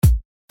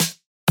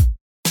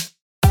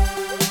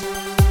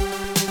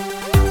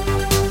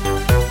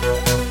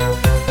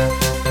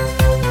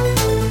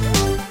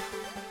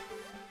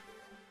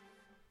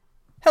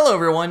Hello,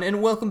 everyone,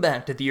 and welcome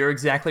back to the You're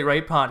Exactly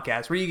Right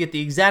podcast, where you get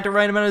the exact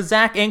right amount of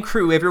Zach and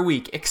crew every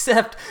week,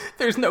 except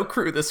there's no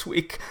crew this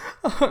week.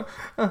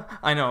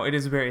 I know, it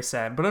is very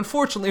sad, but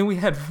unfortunately we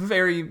had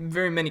very,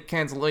 very many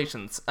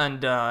cancellations,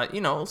 and,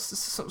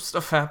 some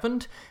stuff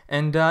happened,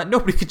 and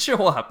nobody could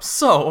show up,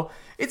 so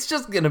it's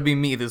just gonna be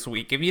me this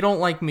week. If you don't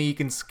like me, you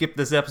can skip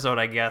this episode,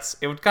 I guess.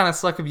 It would kind of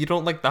suck if you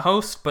don't like the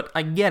host, but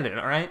I get it,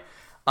 alright?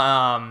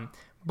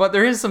 But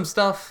there is some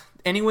stuff,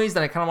 anyways,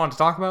 that I kind of want to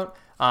talk about.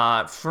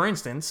 For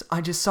instance, I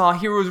just saw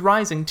Heroes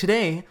Rising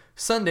today,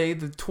 Sunday,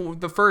 the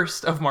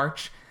 1st of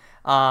March.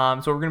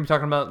 So we're going to be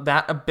talking about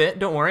that a bit.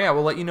 Don't worry, I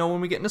will let you know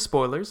when we get into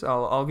spoilers.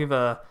 I'll give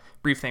a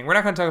brief thing. We're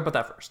not going to talk about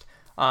that first.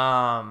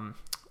 I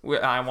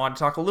want to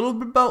talk a little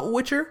bit about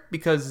Witcher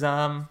because,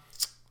 I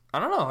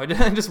don't know, I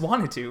just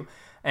wanted to.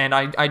 And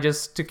I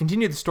just, to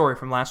continue the story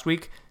from last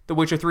week, The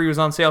Witcher 3 was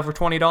on sale for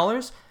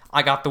 $20.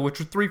 I got The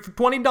Witcher 3 for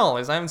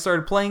 $20. I haven't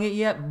started playing it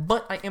yet,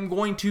 but I am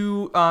going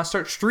to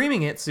start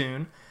streaming it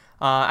soon.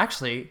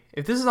 Actually,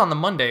 if this is on the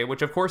Monday,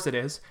 which of course it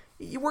is,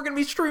 we're going to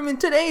be streaming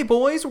today,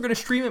 boys. We're going to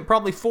stream it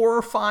probably 4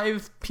 or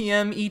 5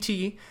 p.m. ET.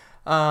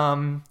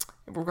 I'm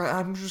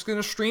just going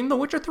to stream The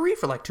Witcher 3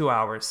 for like 2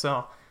 hours.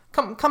 So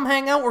come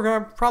hang out. We're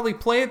going to probably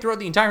play it throughout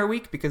the entire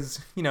week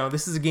because,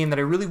 this is a game that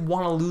I really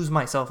want to lose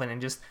myself in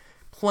and just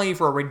play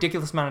for a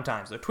ridiculous amount of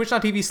time. So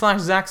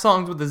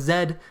twitch.tv/ZachSongs with a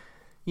Z.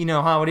 You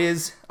know how it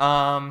is.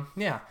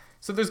 Yeah.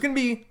 So there's going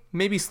to be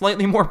maybe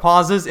slightly more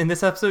pauses in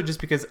this episode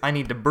just because I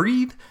need to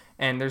breathe.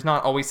 And there's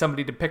not always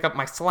somebody to pick up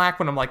my slack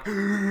when I'm like,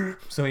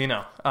 so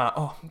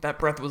that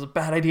breath was a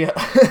bad idea.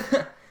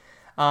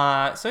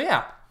 So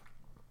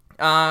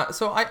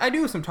I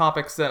do have some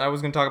topics that I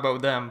was going to talk about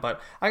with them,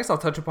 but I guess I'll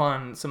touch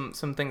upon some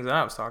things that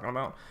I was talking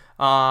about.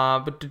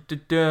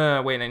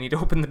 Wait, I need to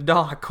open the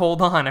dock.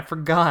 Hold on, I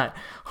forgot.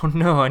 Oh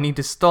no, I need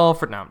to stall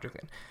for, no, I'm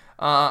joking.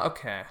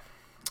 Okay.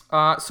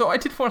 So I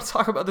did want to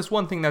talk about this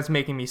one thing that's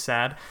making me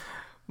sad.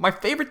 My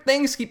favorite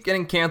things keep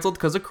getting canceled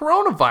because of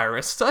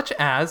coronavirus, such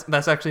as,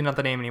 that's actually not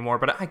the name anymore,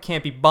 but I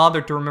can't be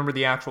bothered to remember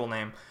the actual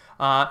name.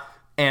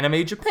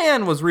 Anime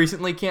Japan was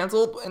recently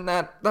canceled, and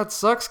that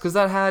sucks because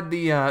that had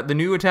the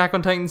new Attack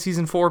on Titan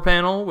Season 4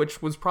 panel,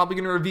 which was probably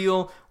going to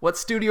reveal what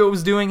studio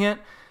was doing it,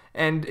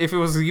 and if it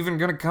was even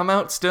going to come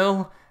out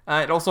still.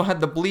 It also had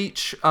the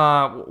Bleach,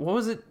 what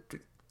was it?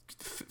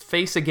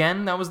 Face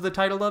Again, that was the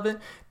title of it.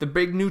 The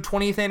big new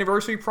 20th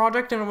anniversary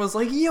project, and it was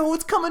like, yo,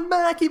 it's coming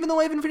back, even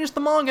though I haven't finished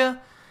the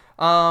manga.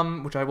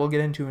 Which I will get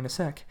into in a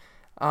sec.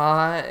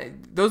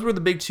 Those were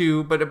the big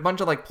two, but a bunch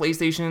of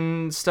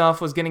PlayStation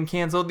stuff was getting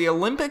canceled. The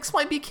Olympics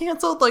might be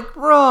canceled.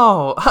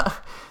 Bro,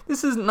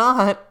 this is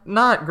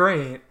not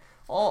great.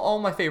 All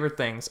my favorite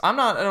things. I'm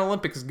not an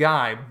Olympics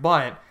guy,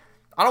 but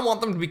I don't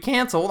want them to be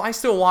canceled. I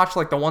still watch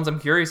the ones I'm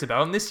curious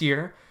about. And this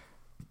year,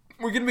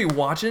 we're going to be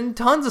watching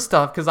tons of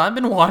stuff because I've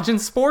been watching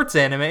sports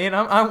anime and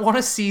I want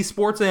to see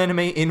sports anime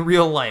in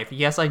real life.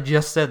 Yes, I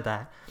just said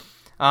that.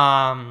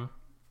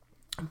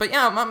 But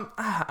yeah,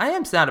 I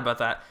am sad about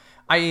that.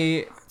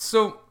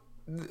 So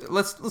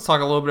let's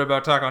talk a little bit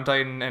about Attack on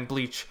Titan and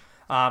Bleach.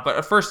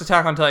 But first,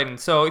 Attack on Titan.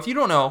 So if you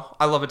don't know,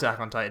 I love Attack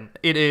on Titan.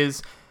 It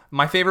is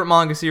my favorite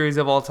manga series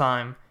of all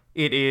time.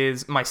 It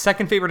is my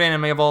second favorite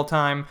anime of all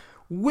time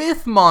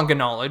with manga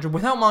knowledge.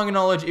 Without manga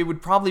knowledge, it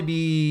would probably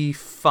be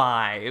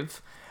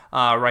 5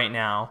 right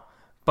now.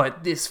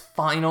 But this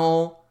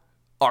final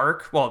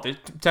arc, well,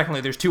 technically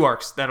there's 2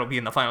 arcs that'll be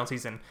in the final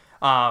season.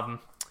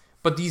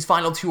 But these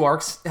final 2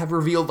 arcs have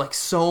revealed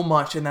so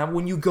much, and that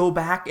when you go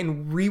back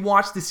and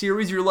rewatch the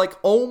series, you're like,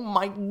 oh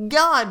my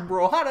god,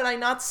 bro, how did I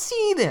not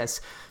see this?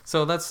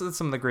 So that's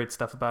some of the great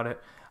stuff about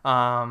it.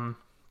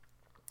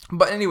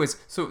 But anyways,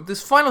 so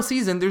this final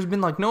season, there's been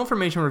no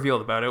information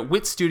revealed about it.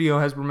 Wit Studio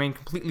has remained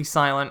completely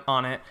silent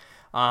on it.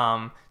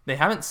 They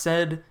haven't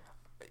said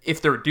if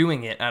they're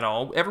doing it at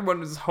all. Everyone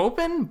was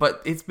hoping,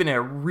 but it's been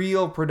a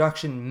real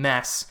production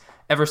mess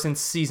ever since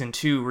season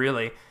 2,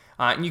 really.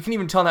 And you can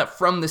even tell that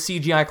from the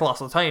CGI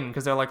Colossal Titan,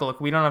 because they're like, look,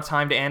 we don't have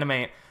time to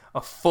animate a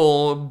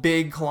full,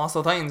 big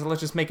Colossal Titan, so let's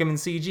just make him in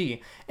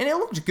CG. And it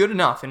looked good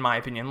enough, in my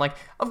opinion.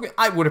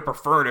 I would have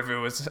preferred if it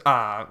was,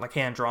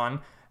 hand-drawn.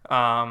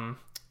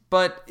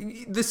 But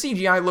the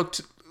CGI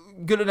looked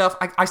good enough.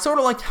 I sort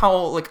of liked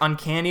how,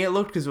 uncanny it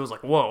looked, because it was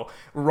whoa.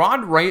 Rod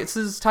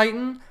Reitz'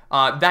 Titan,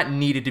 that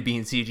needed to be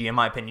in CG, in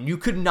my opinion. You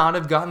could not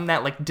have gotten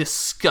that,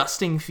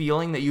 disgusting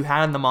feeling that you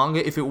had in the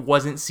manga if it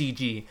wasn't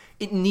CG.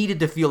 It needed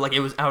to feel like it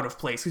was out of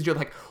place, because you're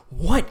like,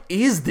 what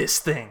is this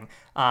thing?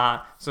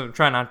 So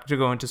try not to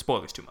go into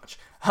spoilers too much.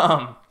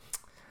 And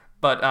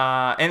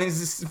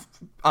this is,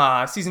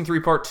 Season 3,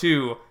 Part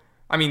 2,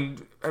 I mean,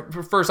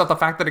 first off, the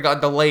fact that it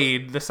got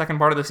delayed, the second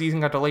part of the season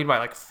got delayed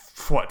by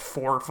 4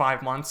 or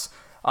 5 months,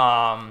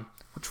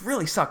 which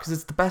really sucks, because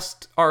it's the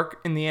best arc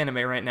in the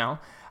anime right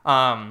now.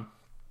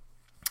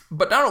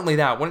 But not only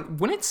that,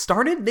 when it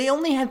started, they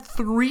only had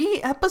 3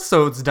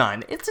 episodes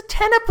done. It's a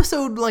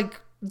 10-episode,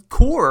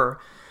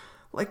 core.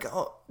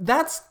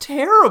 That's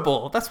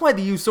terrible. That's why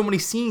they use so many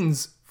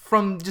scenes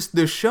from just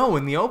the show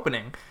in the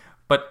opening.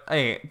 But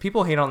hey,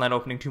 people hate on that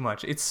opening too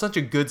much. It's such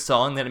a good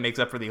song that it makes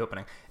up for the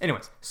opening.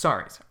 Anyways,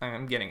 sorry,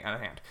 I'm getting out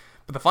of hand.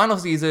 But the final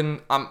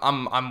season,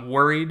 I'm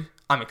worried,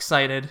 I'm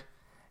excited,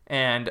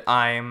 and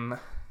I'm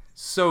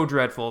so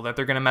dreadful that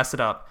they're gonna mess it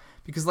up.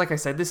 Because like I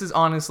said, this is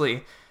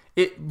honestly,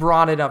 it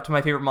brought it up to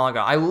my favorite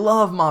manga. I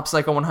love Mob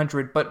Psycho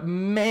 100, but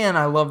man,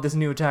 I love this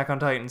new Attack on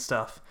Titan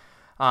stuff.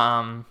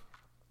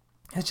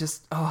 It's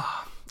just,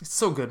 it's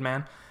so good,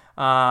 man.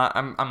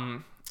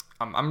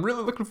 I'm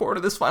really looking forward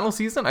to this final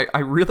season. I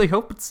really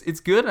hope it's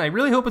good, and I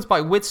really hope it's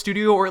by Wit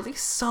Studio or at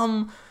least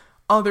some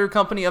other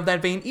company of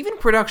that vein. Even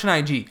Production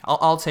IG,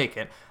 I'll take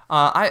it.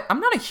 I'm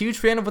not a huge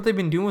fan of what they've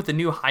been doing with the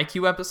new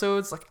Haikyuu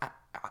episodes. Like,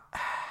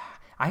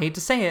 I hate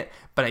to say it,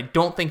 but I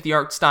don't think the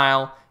art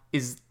style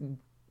is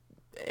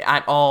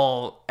at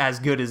all as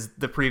good as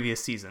the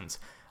previous seasons.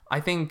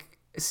 I think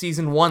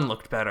season 1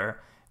 looked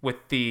better with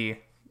the,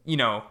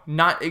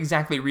 not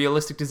exactly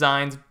realistic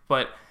designs,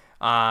 but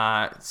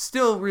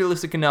still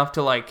realistic enough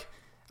to, like,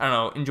 I don't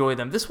know, enjoy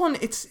them. This one,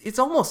 it's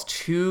almost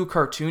too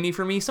cartoony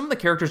for me. Some of the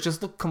characters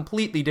just look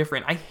completely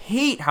different. I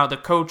hate how the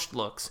coach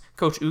looks.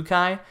 Coach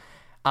Ukai.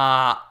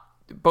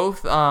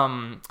 Both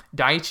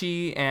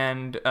Daichi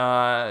and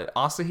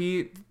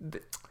Asahi,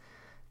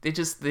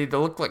 they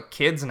look like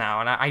kids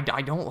now, and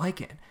I don't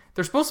like it.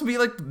 They're supposed to be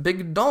like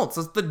big adults.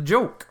 That's the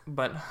joke,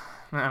 but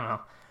I don't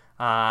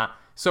know.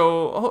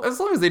 So as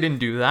long as they didn't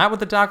do that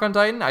with Attack on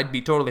Titan, I'd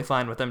be totally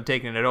fine with them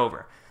taking it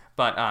over.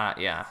 But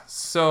yeah,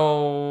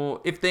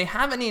 so if they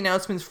have any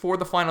announcements for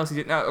the final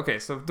season, okay,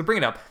 so to bring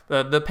it up,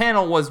 the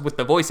panel was with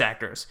the voice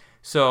actors,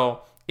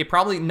 so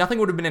nothing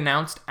would have been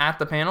announced at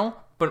the panel.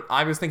 But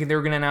I was thinking they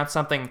were going to announce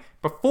something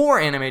before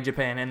Anime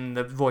Japan, and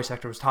the voice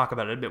actors talk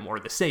about it a bit more,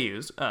 the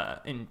seiyus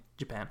in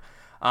Japan.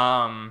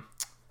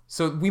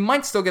 So we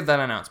might still get that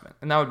announcement,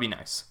 and that would be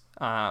nice.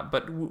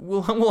 But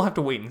we'll have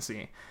to wait and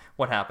see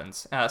what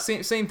happens.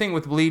 Same thing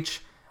with Bleach,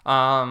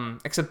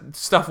 except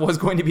stuff was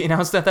going to be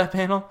announced at that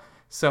panel.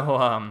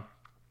 So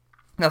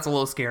that's a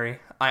little scary.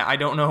 I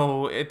don't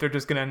know if they're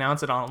just going to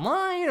announce it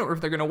online, or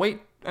if they're going to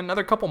wait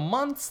another couple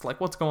months.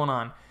 Like, what's going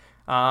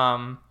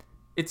on?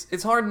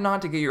 It's hard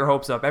not to get your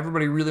hopes up.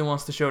 Everybody really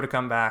wants the show to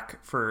come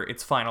back for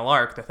its final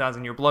arc, the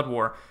 1,000-Year Blood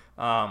War.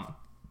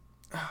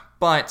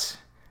 But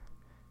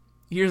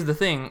here's the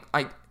thing.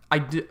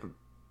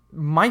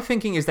 My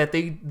thinking is that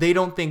they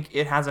don't think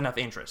it has enough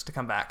interest to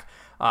come back.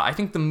 I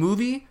think the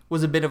movie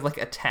was a bit of like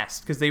a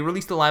test, because they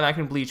released a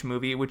live-action Bleach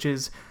movie, which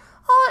is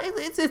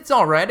it's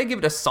all right. I give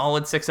it a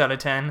solid 6 out of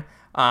 10.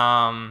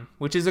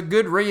 Which is a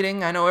good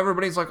rating. I know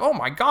everybody's like, oh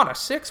my god, a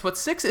 6? But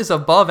 6 is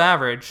above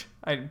average.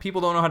 People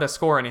don't know how to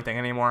score anything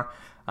anymore.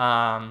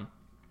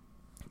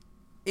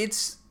 It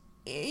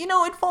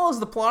follows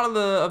the plot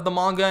of the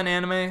manga and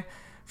anime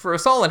for a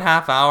solid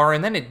half hour,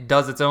 and then it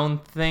does its own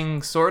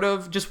thing, sort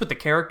of, just with the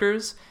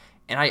characters.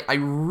 And I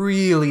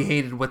really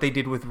hated what they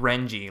did with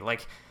Renji.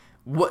 Like,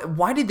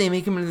 why did they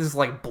make him into this,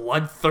 like,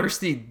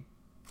 bloodthirsty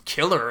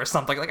killer or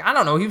something? Like, I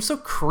don't know, he was so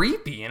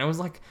creepy, and it was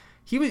like,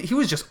 he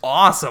was just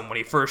awesome when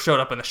he first showed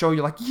up in the show.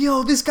 You're like,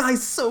 yo, this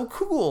guy's so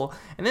cool.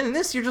 And then in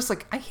this, you're just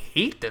like, I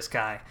hate this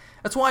guy.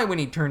 That's why when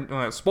he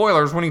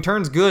spoilers, when he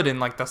turns good in,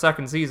 like, the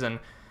second season,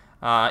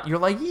 you're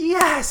like,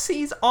 yes,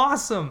 he's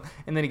awesome.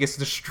 And then he gets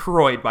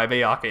destroyed by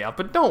Byakuya.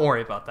 But don't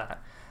worry about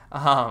that.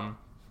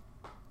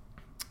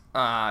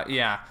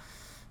 Yeah.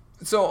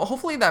 So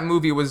hopefully that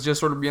movie was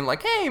just sort of being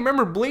like, hey,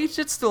 remember Bleach?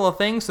 It's still a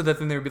thing. So that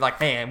then they would be like,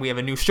 hey, we have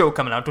a new show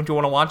coming out. Don't you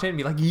want to watch it? And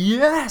be like,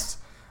 yes.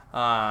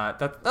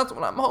 That's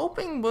what I'm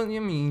hoping, but I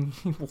mean,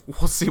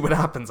 we'll see what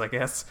happens, I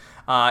guess.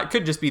 It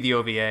could just be the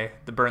OVA,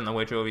 the Burn the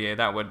Witch OVA.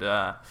 That would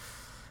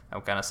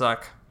kind of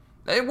suck.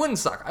 It wouldn't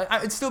suck.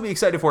 I'd still be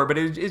excited for it, but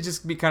it'd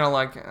just be kind of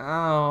like,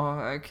 oh,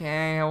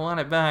 okay, I want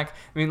it back.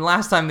 I mean,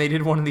 last time they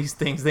did one of these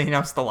things, they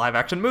announced the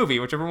live-action movie,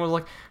 which everyone was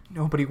like,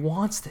 nobody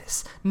wants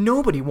this.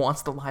 Nobody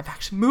wants the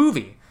live-action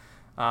movie.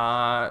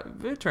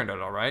 It turned out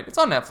all right. It's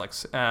on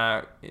Netflix,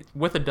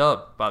 with a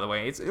dub, by the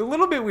way. It's a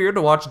little bit weird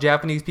to watch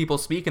Japanese people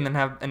speak and then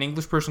have an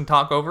English person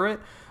talk over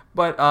it,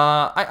 but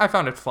I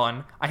found it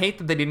fun. I hate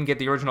that they didn't get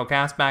the original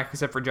cast back,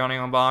 except for Johnny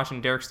Young Bosch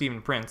and Derek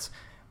Stephen Prince,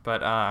 but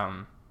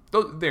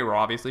they were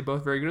obviously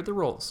both very good at their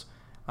roles.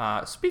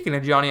 Speaking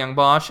of Johnny Young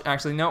Bosch,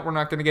 actually, no, we're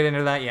not going to get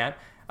into that yet.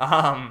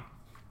 I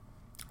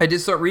did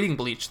start reading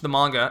Bleach, the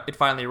manga. It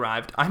finally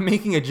arrived. I'm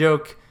making a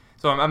joke,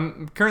 so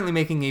I'm currently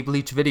making a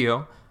Bleach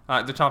video.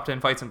 The top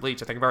 10 fights in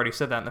Bleach. I think I've already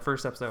said that in the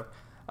first episode.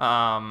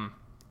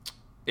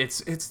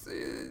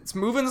 It's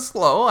moving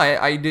slow.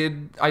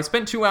 I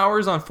spent 2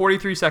 hours on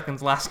 43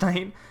 seconds last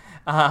night.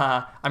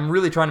 I'm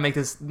really trying to make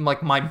this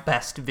like my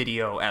best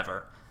video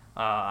ever.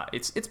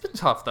 It's been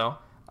tough though.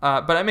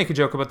 But I make a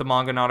joke about the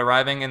manga not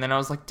arriving, and then I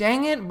was like,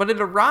 dang it, but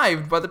it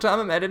arrived by the time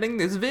I'm editing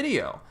this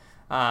video.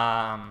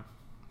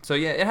 So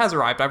yeah, it has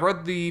arrived. I've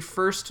read the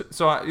first,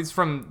 so it's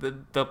from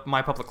the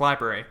My Public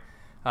Library.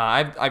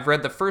 I've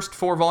read the first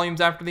 4 volumes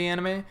after the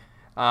anime,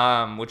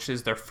 which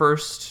is their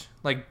first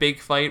like big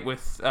fight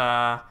with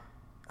I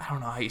don't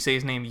know how you say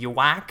his name,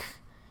 Yuak.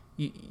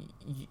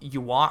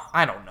 Yuak,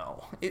 I don't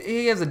know.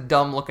 He has a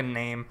dumb looking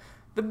name.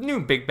 The new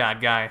big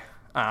bad guy.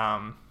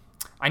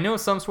 I know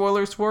some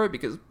spoilers for it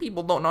because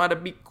people don't know how to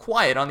be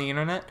quiet on the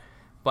internet.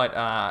 But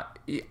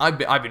I've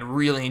been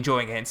really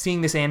enjoying it. And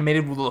seeing this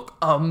animated will look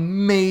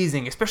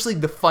amazing. Especially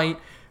the fight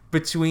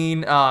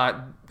between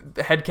the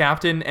head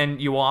captain and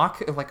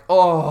Ewok. Like,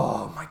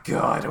 oh my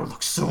god, it would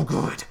look so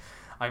good.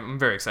 I'm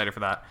very excited for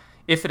that.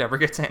 If it ever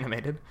gets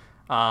animated.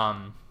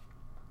 But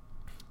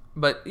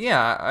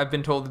yeah, I've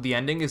been told that the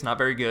ending is not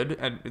very good.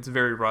 And it's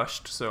very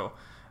rushed. So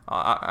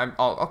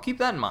I'll keep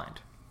that in mind.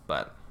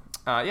 But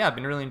yeah, I've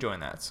been really enjoying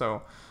that.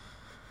 So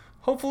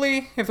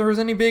hopefully, if there was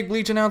any big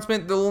Bleach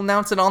announcement, they'll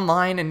announce it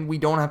online and we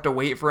don't have to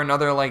wait for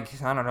another, like,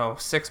 I don't know,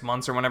 6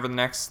 months or whenever the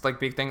next, like,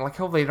 big thing. Like,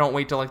 hopefully they don't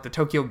wait till, like, the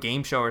Tokyo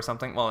Game Show or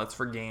something. Well, it's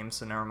for games,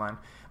 so never mind.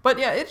 But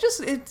yeah, it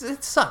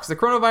sucks. The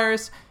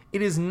coronavirus,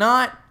 it is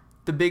not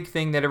the big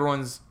thing that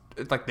everyone's,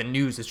 like, the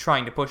news is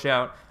trying to push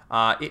out.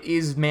 It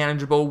is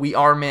manageable. We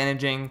are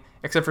managing,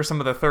 except for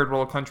some of the third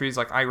world countries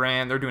like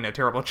Iran. They're doing a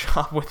terrible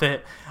job with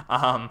it.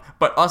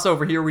 But us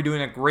over here, we're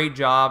doing a great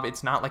job.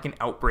 It's not like an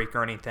outbreak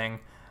or anything.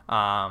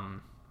 I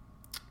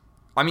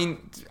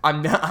mean,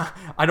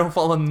 I don't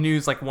follow the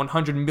news like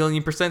 100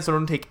 million%, so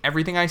don't take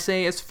everything I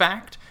say as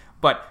fact.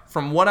 But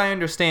from what I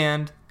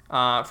understand,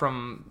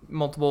 from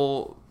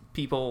multiple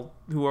people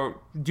who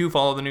do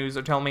follow the news,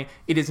 are telling me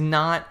it is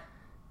not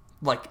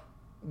like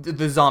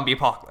the zombie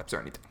apocalypse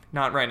or anything.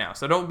 Not right now.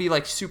 So don't be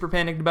like super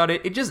panicked about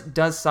it. It just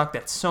does suck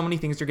that so many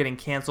things are getting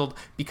canceled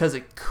because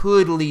it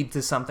could lead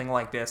to something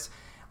like this.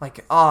 Like,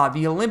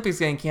 the Olympics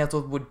getting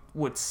canceled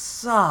would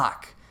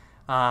suck.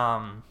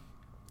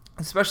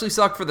 Especially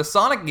suck for the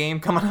Sonic game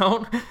coming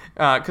out,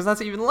 because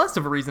that's even less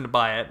of a reason to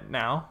buy it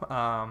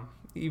now,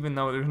 even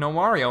though there's no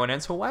Mario in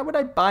it, so why would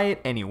I buy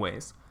it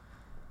anyways?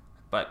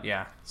 But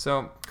yeah,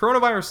 so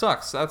coronavirus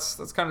sucks.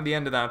 That's kind of the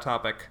end of that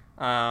topic.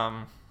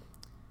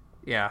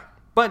 Yeah,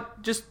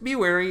 but just be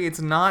wary.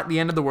 It's not the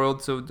end of the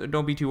world, so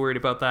don't be too worried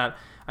about that.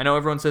 I know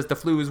everyone says the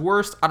flu is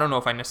worse. I don't know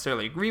if I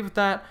necessarily agree with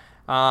that.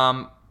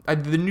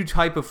 The new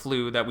type of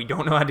flu that we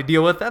don't know how to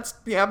deal with, that's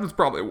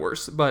probably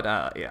worse, but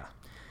yeah.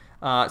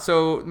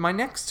 So my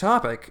next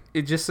topic,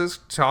 it just says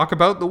talk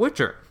about The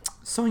Witcher.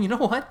 So you know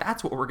what?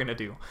 That's what we're going to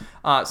do.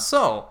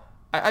 So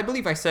I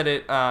believe I said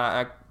it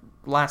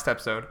last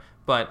episode,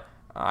 but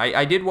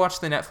I did watch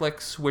the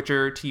Netflix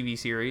Witcher TV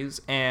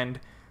series, and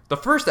the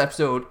first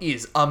episode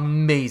is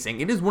amazing.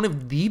 It is one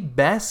of the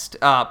best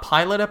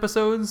pilot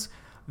episodes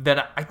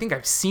that I think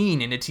I've seen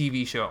in a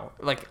TV show.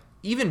 Like,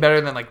 even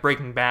better than like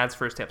Breaking Bad's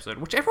first episode,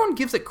 which everyone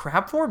gives it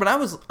crap for, but I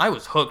was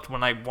hooked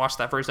when I watched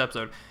that first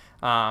episode.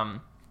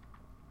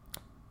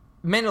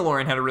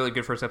 Mandalorian had a really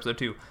good first episode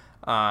too.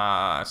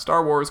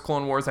 Star Wars,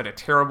 Clone Wars had a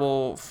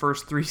terrible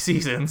first 3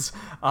 seasons.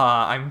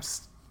 I'm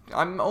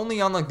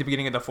only on like the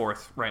beginning of the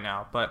 4th right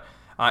now. But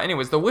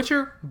anyways, The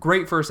Witcher,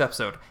 great first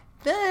episode.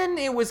 Then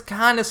it was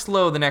kind of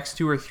slow the next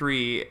 2 or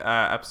 3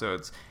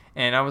 episodes.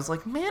 And I was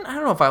like, man, I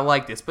don't know if I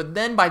like this. But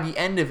then by the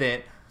end of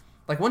it,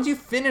 like once you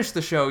finish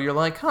the show, you're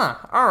like, huh,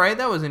 alright,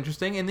 that was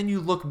interesting. And then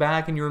you look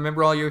back and you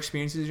remember all your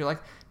experiences. You're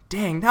like,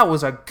 dang, that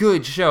was a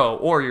good show.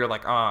 Or you're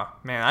like, oh,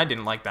 man, I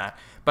didn't like that.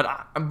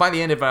 But by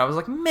the end of it, I was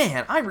like,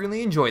 man, I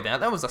really enjoyed that.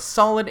 That was a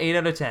solid 8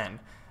 out of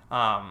 10.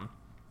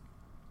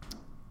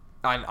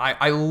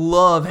 I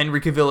love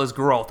Henry Cavill as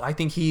Geralt. I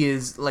think he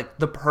is like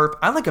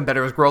I like him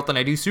better as Geralt than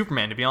I do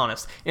Superman, to be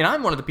honest. And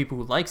I'm one of the people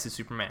who likes the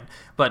Superman.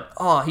 But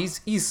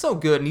he's so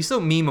good and he's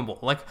so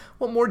memeable. Like,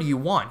 what more do you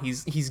want?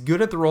 He's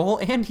good at the role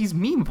and he's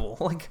memeable.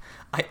 Like,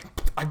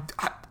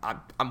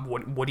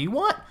 what do you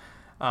want?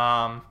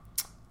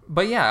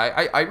 But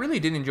yeah, I really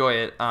did enjoy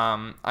it.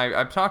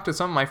 I've talked to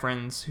some of my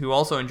friends who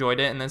also enjoyed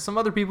it, and then some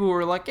other people who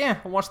were like, I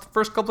watched the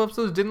first couple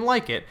episodes, didn't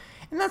like it.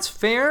 And that's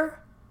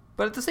fair,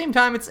 but at the same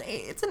time, it's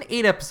an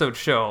 8-episode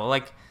show.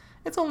 Like,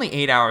 it's only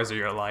 8 hours of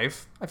your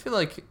life. I feel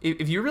like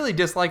if you really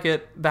dislike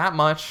it that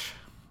much,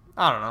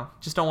 I don't know,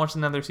 just don't watch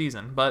another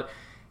season. But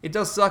it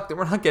does suck that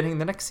we're not getting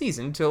the next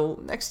season until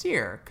next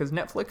year, because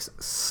Netflix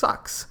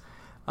sucks.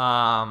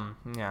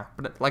 Yeah,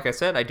 but like I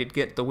said, I did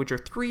get The Witcher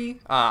 3.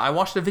 I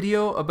watched a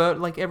video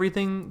about like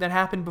everything that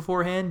happened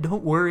beforehand.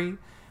 Don't worry.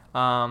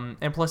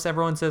 And plus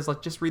everyone says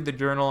like just read the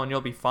journal and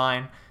you'll be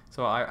fine.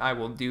 So I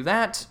will do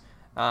that.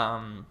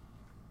 But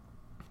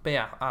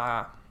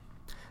yeah,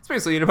 that's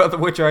basically it about The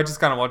Witcher. I just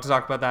kind of want to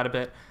talk about that a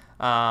bit.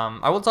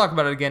 I will talk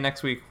about it again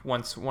next week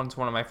once one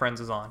of my friends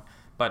is on.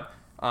 But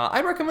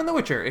I recommend The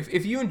Witcher.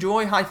 If you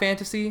enjoy high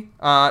fantasy,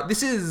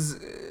 this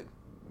is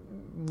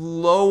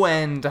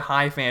low-end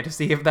high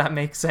fantasy, if that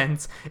makes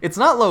sense. It's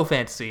not low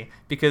fantasy,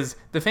 because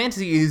the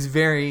fantasy is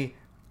very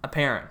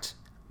apparent.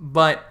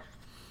 But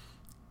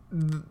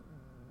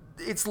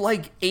it's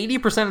like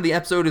 80% of the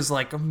episode is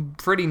like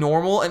pretty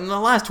normal, and the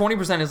last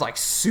 20% is like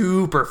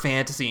super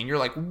fantasy, and you're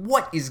like,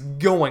 what is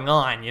going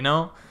on, you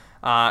know?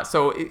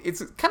 So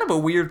it's kind of a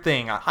weird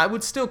thing. I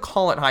would still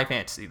call it high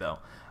fantasy, though.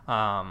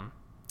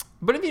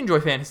 But if you enjoy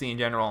fantasy in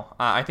general,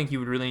 I think you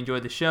would really enjoy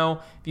the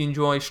show. If you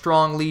enjoy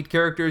strong lead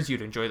characters,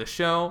 you'd enjoy the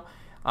show.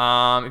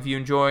 If you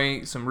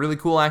enjoy some really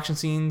cool action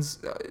scenes,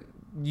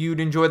 you'd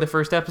enjoy the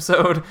first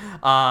episode.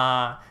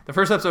 The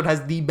first episode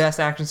has the best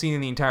action scene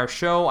in the entire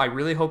show. I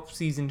really hope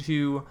season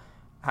 2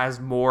 has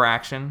more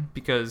action,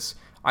 because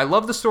I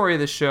love the story of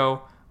this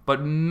show,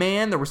 but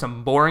man, there were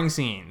some boring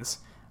scenes.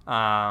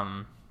 Yeah.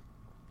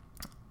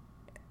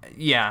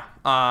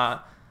 I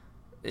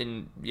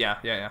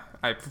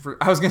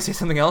was gonna say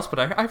something else, but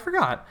I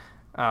forgot.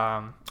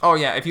 Oh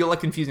yeah, if you like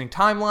confusing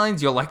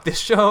timelines, you'll like this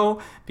show,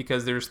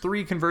 because there's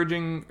three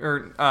converging,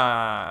 or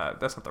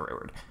that's not the right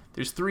word.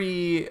 There's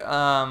three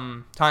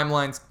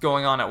timelines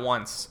going on at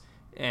once,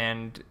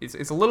 and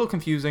it's a little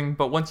confusing,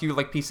 but once you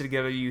like piece it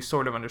together, you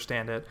sort of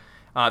understand it.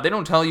 They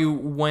don't tell you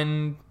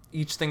when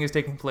each thing is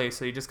taking place,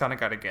 so you just kind of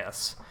gotta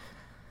guess.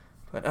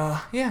 But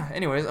yeah.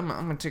 Anyways, I'm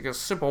gonna take a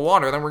sip of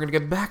water, then we're gonna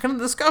get back into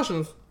the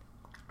discussion.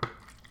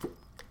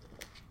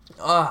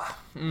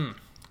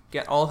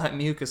 Get all that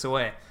mucus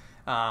away.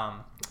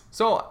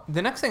 So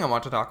the next thing I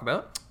want to talk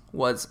about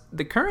was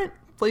the current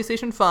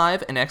PlayStation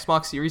 5 and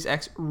Xbox Series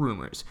X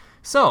rumors.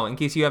 So, in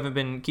case you haven't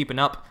been keeping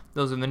up,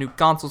 those are the new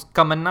consoles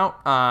coming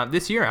out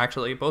this year,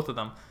 actually, both of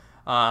them.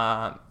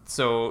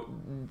 So,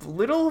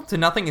 little to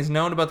nothing is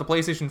known about the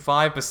PlayStation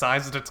 5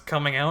 besides that it's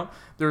coming out.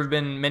 There have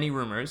been many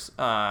rumors.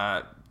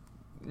 Not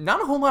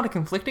a whole lot of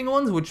conflicting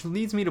ones, which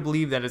leads me to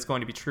believe that it's going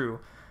to be true.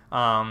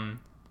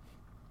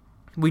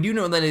 We do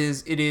know that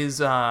it is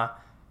at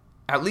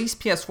least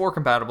PS4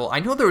 compatible. I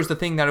know there was the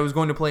thing that it was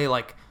going to play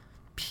like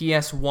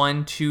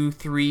PS1, 2,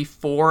 3,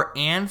 4,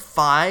 and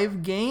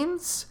 5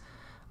 games.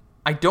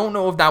 I don't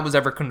know if that was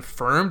ever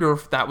confirmed or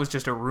if that was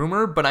just a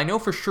rumor, but I know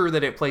for sure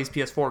that it plays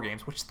PS4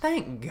 games, which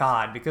thank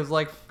God, because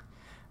like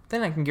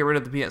then I can get rid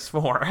of the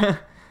PS4.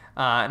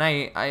 And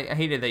I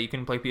hated that you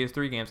can play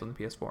PS3 games on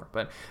the PS4.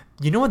 But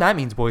you know what that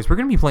means, boys? We're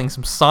going to be playing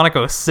some Sonic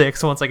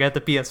 06 once I get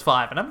the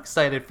PS5, and I'm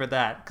excited for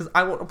that because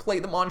I want to play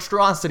the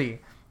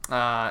monstrosity.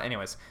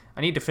 Anyways,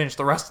 I need to finish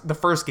the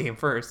first game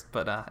first,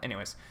 but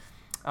anyways.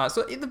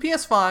 So the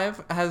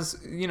PS5 has,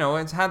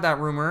 it's had that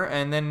rumor,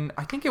 and then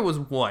I think it was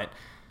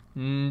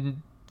 12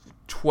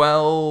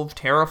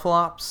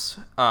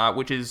 teraflops,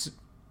 which is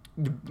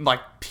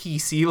like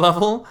PC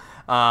level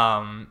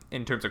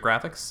in terms of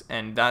graphics,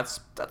 and that's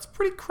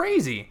pretty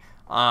crazy.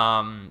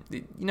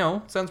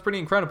 Sounds pretty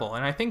incredible.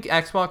 And I think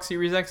Xbox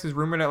Series X is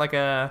rumored at like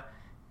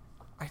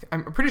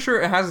I'm pretty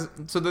sure it has.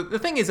 So the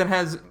thing is, it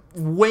has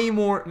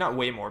not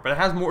way more, but it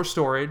has more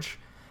storage.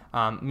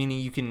 Meaning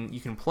you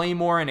can play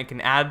more and it can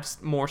add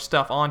more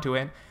stuff onto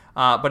it,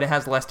 but it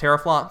has less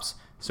teraflops,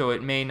 so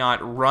it may not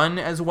run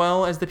as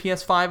well as the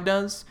PS5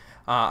 does.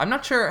 I'm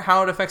not sure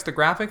how it affects the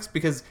graphics,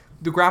 because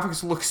the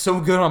graphics look so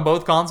good on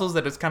both consoles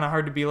that it's kind of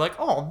hard to be like,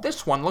 oh,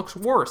 this one looks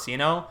worse,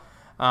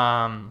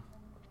 And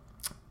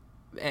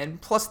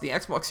plus the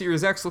Xbox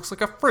Series X looks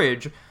like a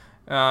fridge.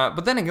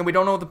 But then again, we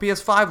don't know what the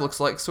PS5 looks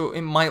like, so it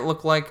might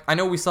look like... I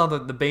know we saw the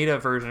beta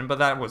version, but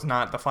that was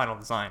not the final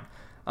design.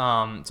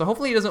 So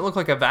hopefully it doesn't look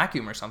like a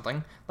vacuum or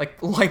something,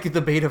 like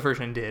the beta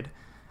version did.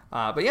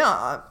 But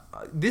yeah,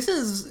 this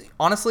is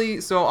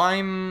honestly, so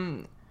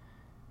I'm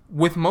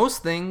with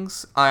most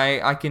things,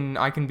 I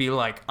can be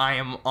like, I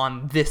am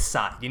on this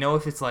side.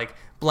 If it's like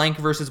blank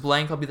versus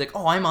blank, I'll be like,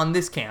 oh, I'm on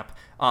this camp.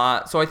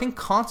 So I think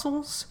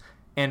consoles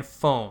and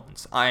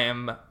phones, I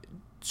am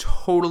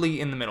totally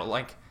in the middle,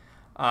 like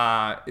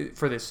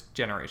for this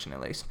generation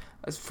at least.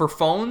 As for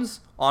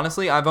phones,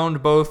 honestly, I've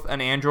owned both an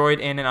Android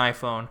and an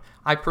iPhone.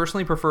 I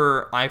personally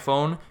prefer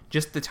iPhone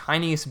just the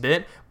tiniest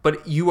bit,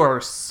 but you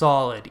are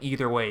solid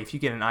either way if you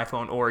get an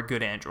iPhone or a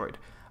good Android.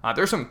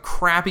 There's some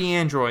crappy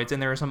Androids and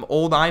there are some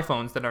old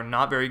iPhones that are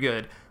not very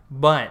good,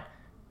 but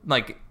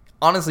like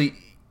honestly,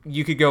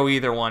 you could go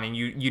either one and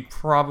you'd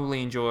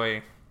probably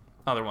enjoy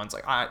other ones.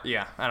 Like I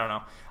don't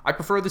know. I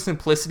prefer the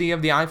simplicity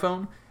of the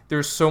iPhone.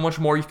 There's so much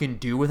more you can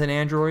do with an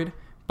Android,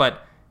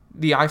 but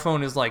the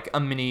iPhone is like a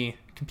mini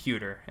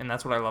computer, and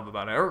that's what I love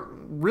about it. Or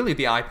really,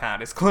 the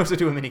iPad is closer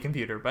to a mini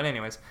computer. But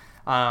anyways,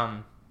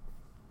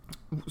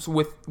 so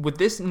with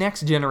this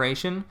next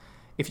generation,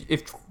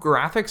 if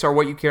graphics are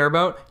what you care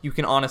about, you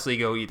can honestly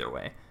go either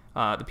way.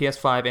 The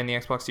PS5 and the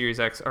Xbox Series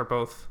X are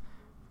both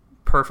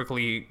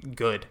perfectly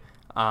good.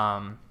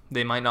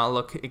 They might not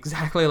look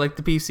exactly like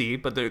the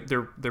PC, but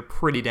they're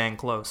pretty dang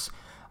close.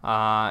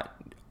 I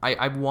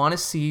want to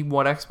see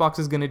what Xbox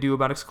is going to do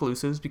about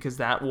exclusives, because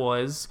that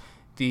was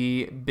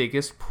the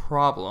biggest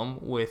problem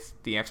with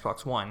the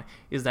Xbox One,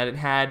 is that it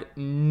had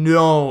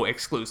no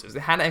exclusives.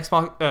 It had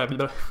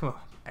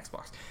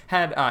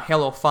had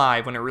Halo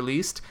 5 when it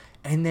released,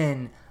 and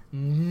then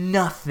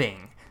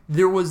nothing.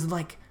 There was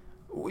like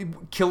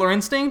Killer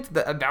Instinct,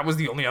 that was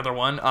the only other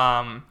one.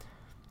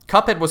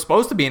 Cuphead was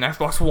supposed to be an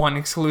Xbox One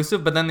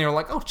exclusive, but then they were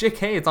like, oh,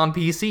 JK, it's on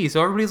PC.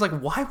 So everybody's like,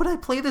 why would I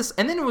play this?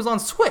 And then it was on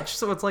Switch,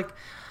 so it's like,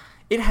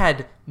 it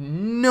had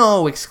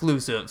no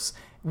exclusives.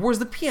 Whereas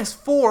the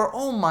PS4,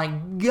 oh my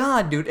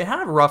god, dude, it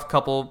had a rough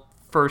couple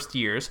first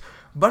years,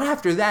 but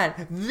after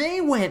that,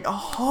 they went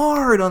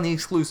hard on the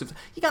exclusives.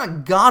 You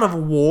got God of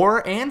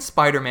War and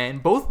Spider-Man,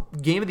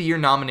 both Game of the Year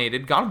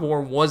nominated. God of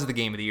War was the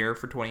Game of the Year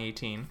for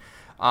 2018.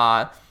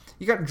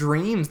 You got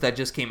Dreams that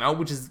just came out,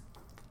 which is...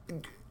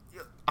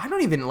 I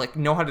don't even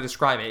know how to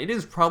describe it. It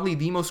is probably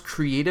the most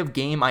creative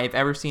game I have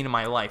ever seen in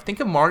my life. Think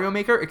of Mario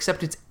Maker,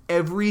 except it's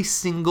every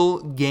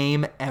single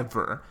game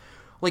ever.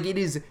 Like, it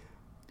is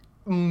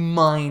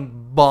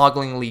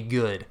mind-bogglingly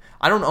good.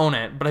 I don't own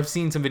it, but I've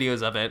seen some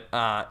videos of it,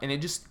 and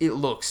it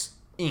looks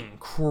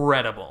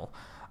incredible.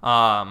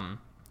 What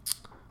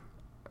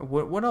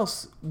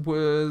else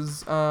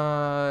was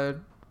well,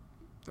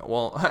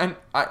 and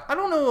I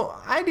don't know.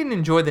 I didn't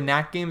enjoy the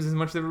Knack games as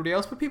much as everybody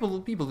else, but people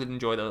did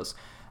enjoy those.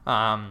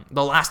 The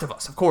Last of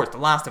Us, of course, The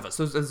Last of Us.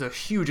 This is a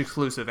huge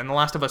exclusive, and The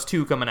Last of Us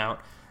 2 coming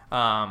out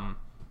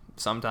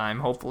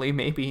sometime, hopefully,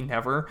 maybe,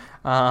 never.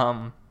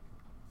 I'm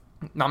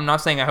not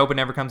saying I hope it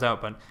never comes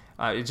out, but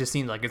it just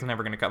seems like it's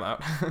never going to come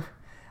out.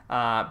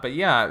 But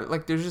yeah,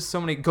 like there's just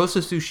so many. Ghost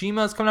of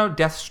Tsushima is coming out.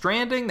 Death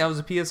Stranding, that was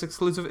a PS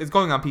exclusive. It's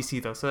going on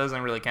PC though, so that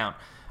doesn't really count.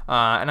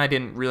 And I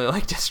didn't really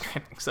like Death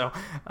Stranding, so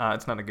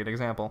it's not a good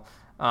example.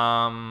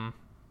 But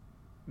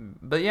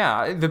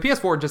yeah, the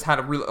PS4 just had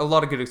a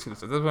lot of good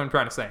exclusives. That's what I'm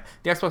trying to say.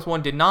 The Xbox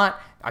One did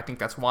not. I think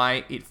that's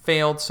why it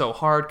failed so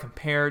hard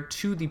compared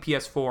to the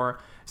PS4.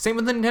 Same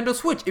with the Nintendo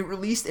Switch. It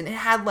released and it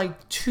had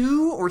like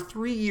 2 or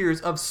 3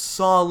 years of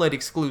solid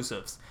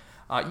exclusives.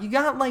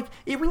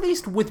 It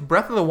released with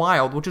Breath of the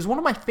Wild, which is one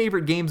of my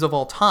favorite games of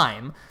all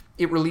time.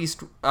 It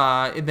released,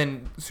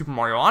 then Super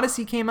Mario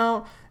Odyssey came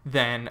out,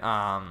 then,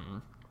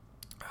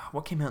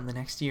 what came out in the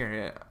next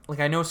year? Like,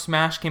 I know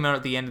Smash came out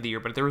at the end of the year,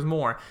 but there was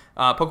more.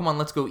 Pokemon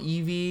Let's Go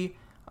Eevee,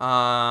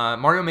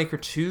 Mario Maker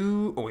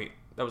 2, oh wait,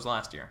 that was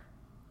last year.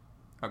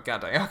 Oh,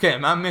 god dang. Okay,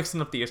 I'm mixing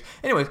up the years.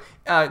 Anyways,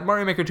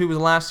 Mario Maker 2 was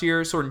last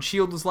year, Sword and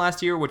Shield was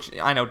last year, which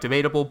I know,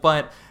 debatable,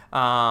 but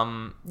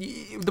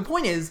the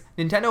point is,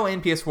 Nintendo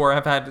and PS4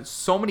 have had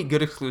so many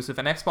good exclusives,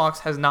 and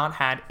Xbox has not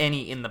had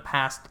any in the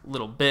past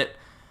little bit.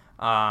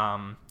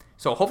 So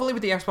hopefully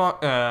with the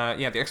Xbox,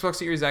 the Xbox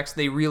Series X,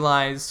 they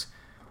realize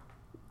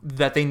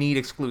that they need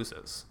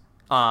exclusives.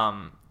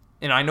 And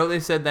I know they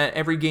said that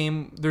every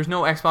game, there's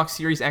no Xbox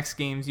Series X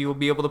games, you will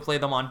be able to play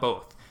them on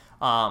both.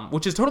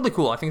 Which is totally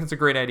cool. I think that's a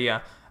great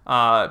idea.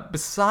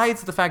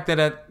 Besides the fact that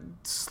it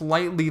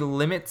slightly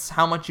limits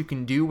how much you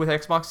can do with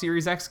Xbox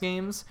Series X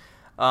games.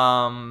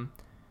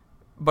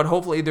 But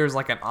hopefully there's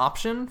like an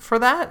option for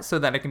that so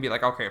that it can be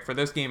like, okay, for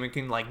this game it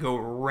can like go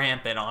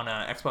rampant on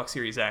a Xbox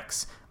Series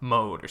X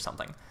mode or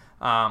something.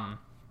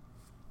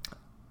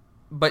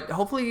 But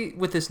hopefully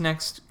with this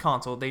next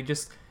console,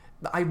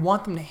 I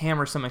want them to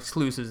hammer some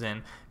exclusives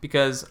in,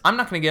 because I'm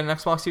not going to get an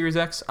Xbox Series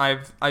X.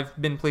 I've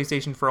been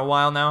PlayStation for a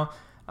while now.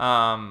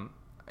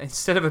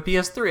 Instead of a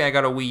PS3, I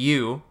got a Wii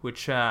U,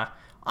 which I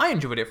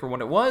enjoyed it for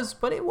what it was,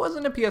 but it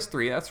wasn't a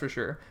PS3, that's for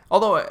sure.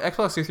 Although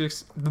Xbox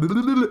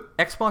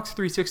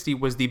 360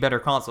 was the better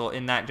console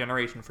in that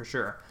generation for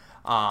sure.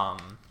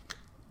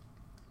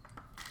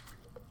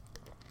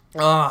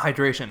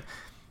 Hydration.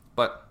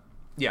 But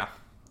yeah.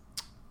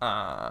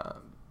 I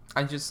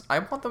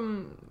want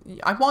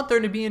there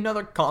to be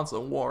another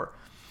console war.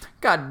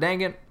 God dang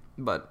it.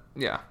 But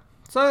yeah.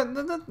 So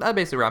that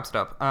basically wraps it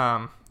up.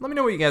 Let me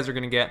know what you guys are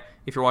going to get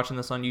if you're watching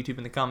this on YouTube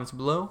in the comments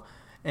below.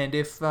 And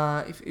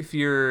if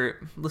you're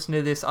listening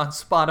to this on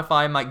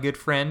Spotify, my good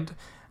friend,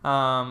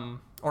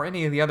 or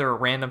any of the other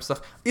random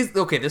stuff. This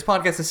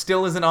podcast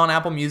still isn't on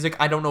Apple Music.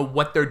 I don't know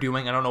what they're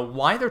doing. I don't know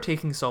why they're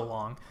taking so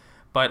long.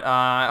 But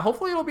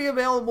hopefully it'll be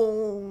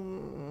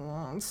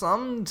available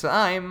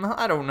sometime.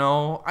 I don't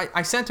know.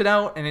 I sent it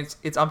out, and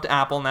it's up to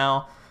Apple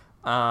now.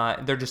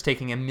 They're just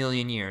taking a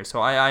million years.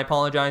 So I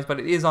apologize, but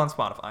it is on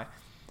Spotify.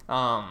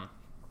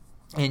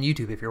 And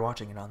YouTube if you're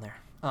watching it on there.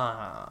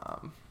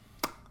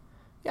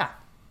 Yeah.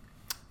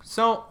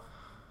 So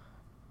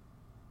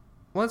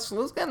let's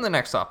get in the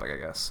next topic, I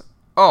guess.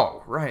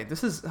 Oh, right.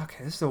 This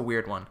is a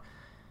weird one.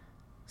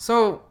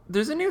 So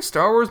there's a new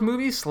Star Wars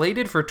movie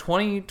slated for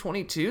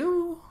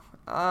 2022.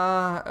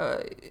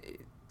 I'm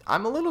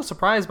a little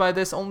surprised by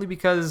this, only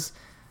because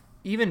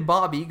even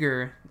Bob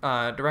Iger,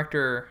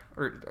 director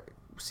or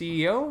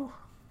CEO,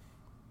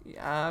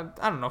 I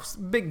don't know,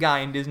 big guy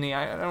in Disney.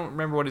 I don't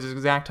remember what his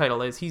exact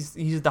title is.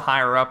 He's the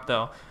higher up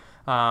though.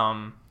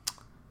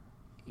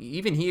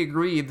 Even he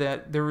agreed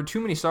that there were too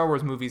many Star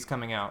Wars movies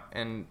coming out,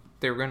 and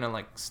they were gonna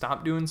like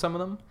stop doing some of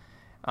them.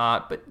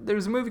 But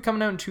there's a movie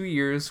coming out in 2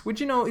 years, which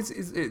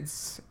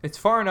it's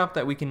far enough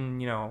that we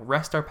can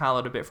rest our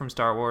palate a bit from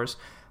Star Wars.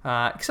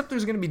 Except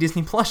there's gonna be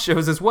Disney Plus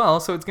shows as well,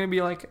 so it's gonna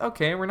be like,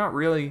 okay, we're not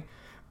really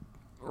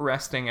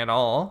resting at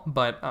all.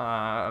 But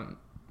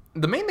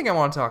the main thing I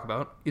want to talk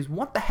about is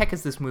what the heck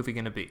is this movie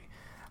gonna be?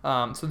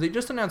 So they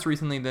just announced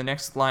recently the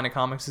next line of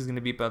comics is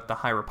gonna be about the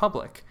High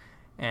Republic.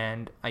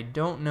 And I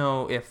don't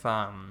know if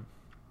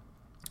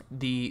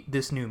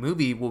this new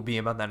movie will be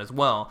about that as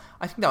well.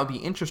 I think that would be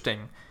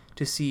interesting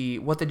to see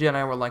what the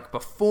Jedi were like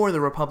before the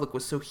Republic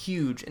was so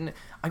huge. And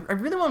I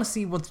really want to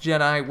see what the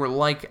Jedi were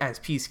like as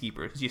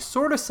peacekeepers. You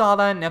sort of saw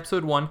that in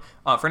Episode 1.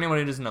 For anyone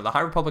who doesn't know, the High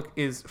Republic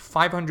is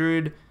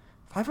 500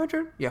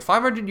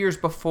 years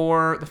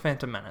before the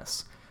Phantom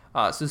Menace.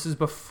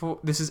 So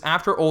this is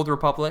after Old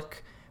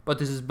Republic, but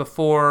this is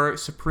before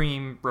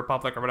Supreme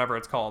Republic or whatever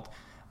it's called.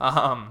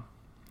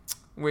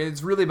 Where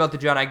it's really about the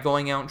Jedi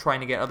going out and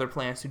trying to get other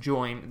planets to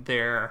join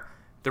the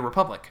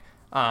Republic.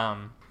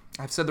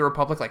 I've said the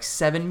Republic like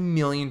 7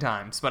 million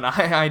times, but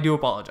I do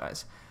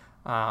apologize.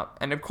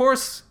 And of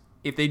course,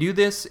 if they do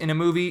this in a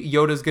movie,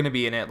 Yoda's gonna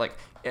be in it. Like,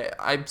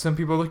 some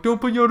people are like,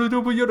 don't put Yoda,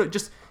 don't put Yoda.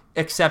 Just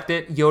accept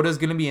it. Yoda's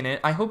gonna be in it.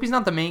 I hope he's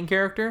not the main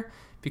character,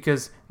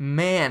 because,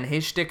 man,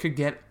 his shtick could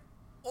get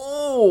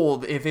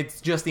old if it's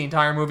just the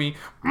entire movie.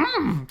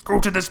 Go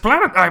to this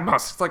planet, I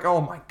must. It's like,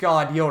 oh my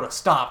god, Yoda,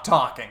 stop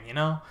talking, you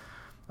know?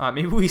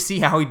 Maybe we see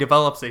how he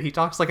develops it. He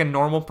talks like a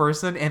normal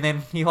person, and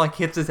then he like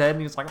hits his head,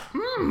 and he's like,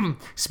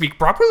 speak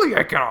properly,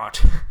 I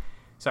cannot.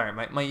 Sorry,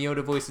 my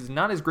Yoda voice is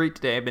not as great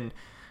today. I've been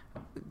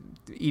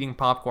eating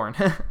popcorn,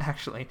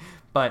 actually.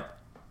 But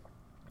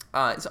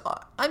so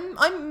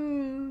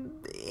I'm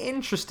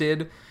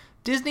interested.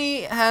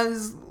 Disney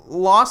has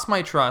lost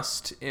my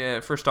trust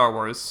for Star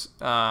Wars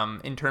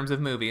in terms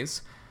of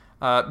movies.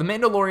 The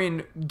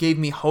Mandalorian gave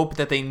me hope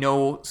that they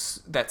know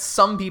that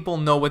some people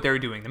know what they're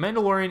doing. The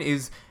Mandalorian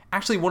is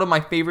actually one of my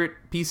favorite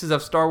pieces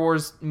of Star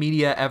Wars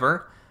media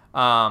ever.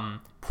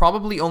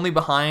 Probably only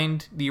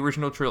behind the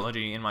original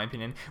trilogy, in my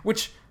opinion.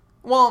 Which,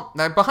 well,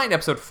 behind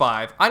Episode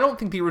 5. I don't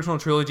think the original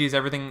trilogy is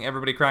everything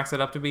everybody cracks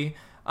it up to be.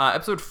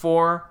 Episode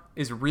 4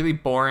 is really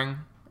boring.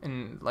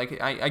 And,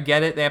 like, I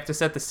get it, they have to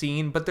set the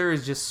scene, but there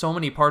is just so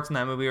many parts in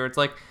that movie where it's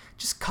like,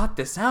 just cut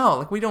this out.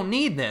 Like, we don't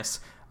need this.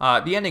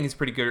 The ending is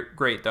pretty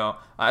great, though.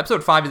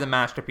 Episode 5 is a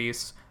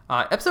masterpiece.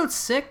 Episode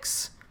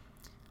 6,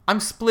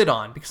 I'm split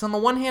on, because on the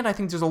one hand, I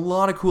think there's a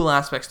lot of cool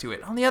aspects to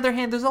it. On the other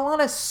hand, there's a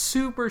lot of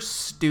super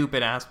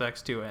stupid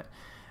aspects to it.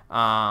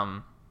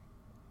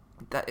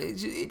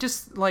 It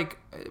just, like,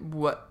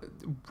 what...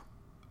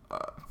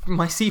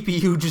 my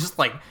CPU just,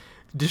 like,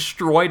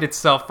 destroyed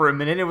itself for a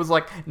minute. It was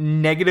like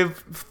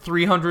negative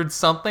 300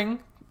 something.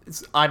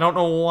 I don't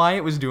know why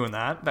it was doing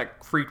that.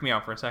 That freaked me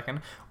out for a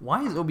second.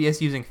 Why is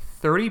OBS using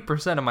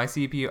 30% of my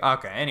CPU?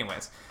 Okay,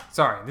 anyways.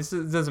 Sorry, this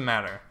doesn't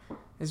matter.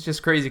 It's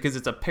just crazy because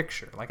it's a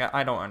picture. Like,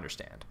 I don't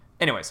understand.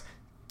 Anyways,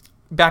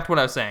 back to what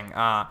I was saying.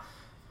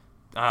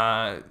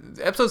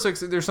 Episode 6,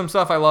 there's some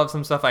stuff I love,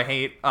 some stuff I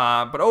hate.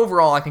 But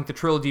overall, I think the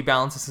trilogy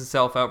balances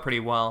itself out pretty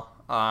well.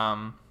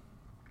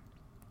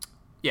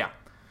 Yeah.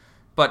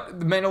 But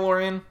The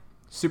Mandalorian,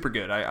 super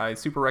good. I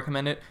super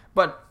recommend it.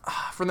 But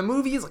for the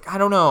movies, like, I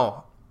don't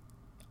know.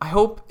 I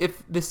hope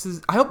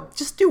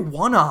just do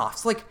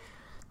one-offs. Like,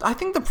 I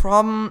think the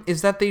problem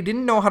is that they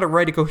didn't know how to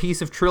write a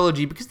cohesive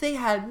trilogy because they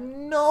had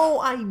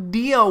no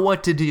idea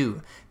what to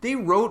do. They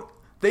wrote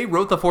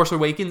The Force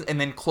Awakens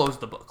and then closed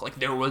the book. Like,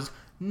 there was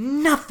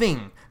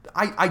nothing.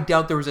 I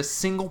doubt there was a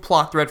single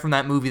plot thread from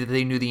that movie that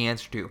they knew the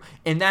answer to.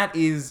 And that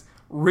is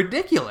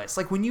ridiculous.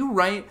 Like, when you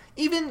write,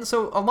 even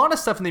so, a lot of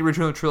stuff in the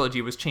original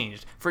trilogy was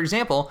changed. For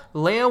example,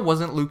 Leia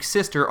wasn't Luke's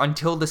sister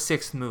until the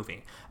 6th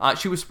movie.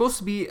 She was supposed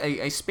to be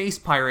a space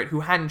pirate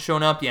who hadn't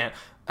shown up yet,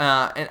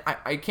 and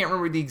I can't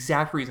remember the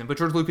exact reason, but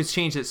George Lucas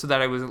changed it so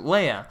that I was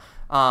Leia,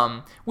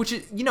 which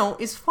is,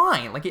 is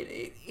fine. Like,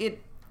 it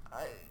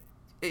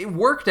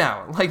worked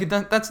out. Like,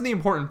 that's the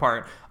important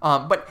part.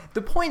 But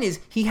the point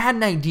is, he had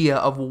an idea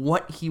of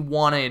what he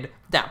wanted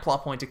that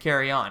plot point to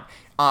carry on.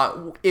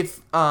 If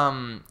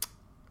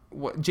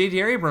what J.J.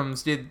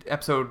 Abrams did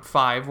Episode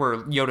 5, where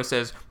Yoda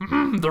says,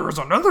 there is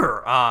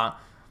another,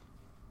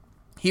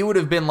 he would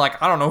have been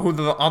like, I don't know who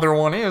the other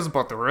one is,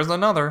 but there is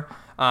another.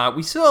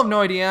 We still have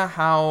no idea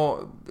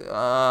how,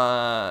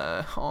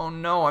 oh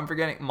no, I'm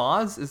forgetting,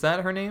 Maz, is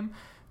that her name?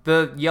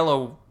 The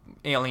yellow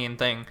alien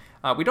thing.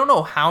 We don't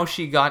know how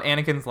she got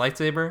Anakin's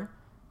lightsaber.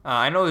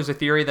 I know there's a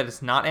theory that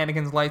it's not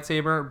Anakin's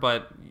lightsaber,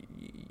 but,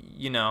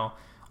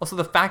 Also,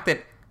 the fact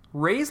that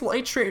Rey's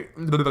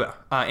lightsaber,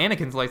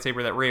 Anakin's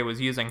lightsaber that Rey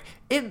was using,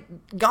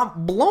 it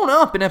got blown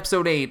up in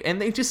Episode 8,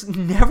 and they just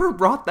never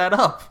brought that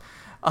up.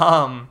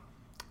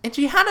 And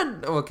she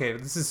had okay,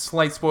 this is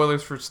slight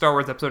spoilers for Star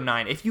Wars Episode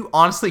 9. If you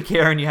honestly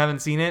care and you haven't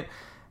seen it,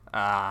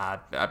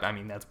 I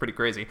mean, that's pretty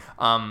crazy.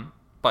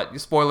 But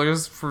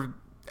spoilers for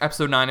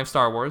Episode 9 of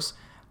Star Wars.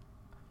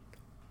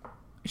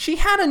 She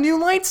had a new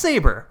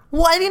lightsaber.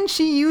 Why didn't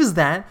she use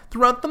that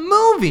throughout the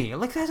movie?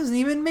 Like, that doesn't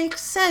even make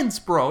sense,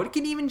 bro. It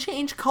can even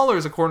change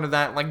colors according to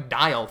that, like,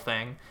 dial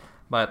thing.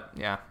 But,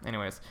 yeah,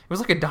 anyways. It was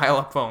like a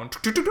dial-up phone.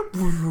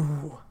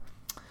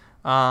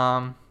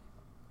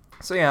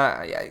 So,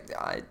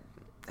 yeah,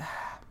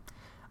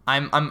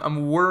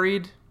 I'm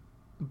worried,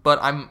 but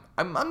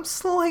I'm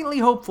slightly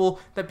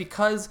hopeful that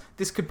because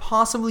this could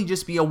possibly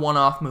just be a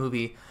one-off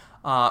movie,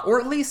 or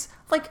at least,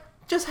 like,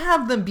 just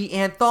have them be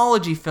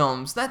anthology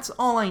films. That's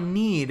all I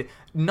need.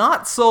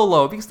 Not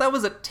Solo, because that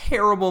was a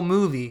terrible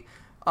movie.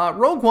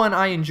 Rogue One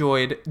I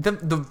enjoyed.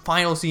 The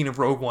final scene of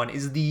Rogue One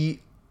is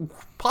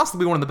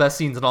possibly one of the best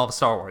scenes in all of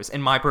Star Wars,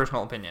 in my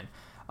personal opinion.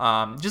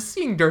 Just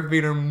seeing Darth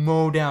Vader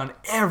mow down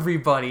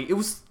everybody.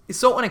 It's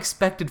so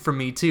unexpected for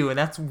me, too, and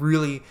that's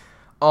really...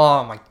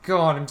 Oh my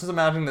god, I'm just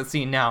imagining that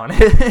scene now, and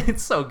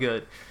it's so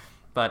good.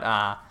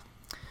 But,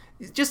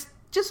 just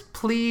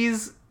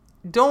please,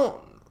 don't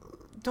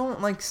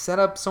like set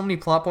up so many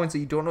plot points that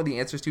you don't know the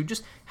answers to.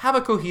 Just have a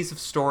cohesive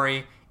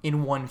story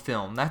in one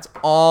film. That's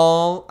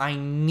all I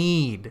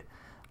need.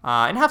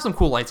 And have some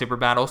cool lightsaber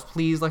battles,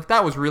 please. Like,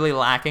 that was really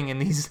lacking in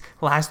these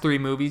last 3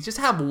 movies. Just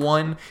have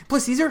one.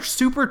 Plus, these are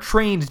super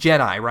trained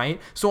Jedi, right?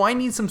 So I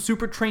need some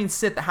super trained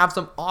Sith that have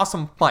some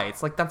awesome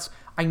fights. Like,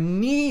 I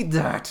need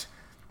that.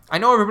 I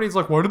know everybody's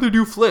like, why do they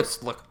do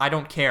flips? Look, I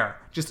don't care.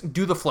 Just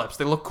do the flips.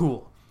 They look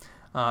cool.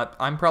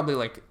 I'm probably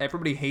like,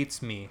 everybody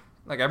hates me.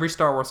 Like, every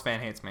Star Wars fan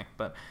hates me.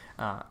 But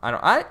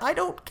I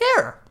don't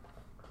care.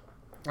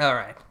 All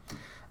right.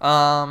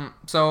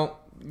 So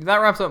that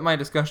wraps up my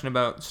discussion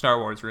about Star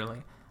Wars,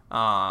 really.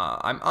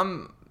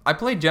 I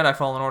played Jedi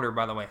Fallen Order,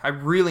 by the way. I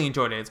really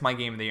enjoyed it. It's my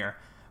game of the year.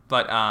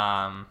 But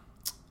I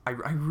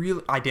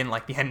didn't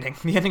like the ending.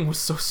 The ending was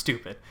so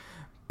stupid.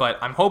 But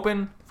I'm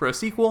hoping for a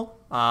sequel,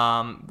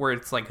 where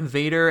it's like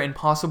Vader and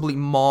possibly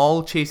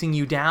Maul chasing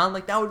you down.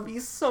 Like, that would be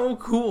so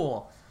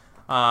cool.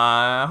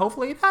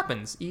 Hopefully it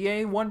happens.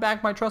 EA won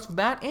back my trust with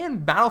that,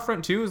 and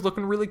Battlefront 2 is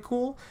looking really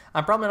cool.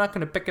 I'm probably not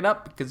going to pick it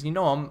up because,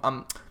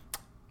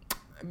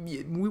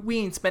 we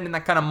ain't spending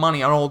that kind of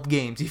money on old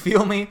games, you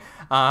feel me?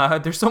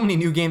 There's so many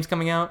new games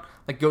coming out,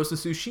 like Ghost of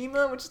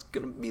Tsushima, which is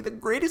gonna be the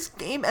greatest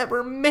game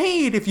ever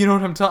made, if you know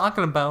what I'm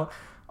talking about.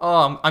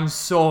 Oh, I'm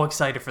so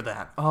excited for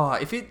that. Oh,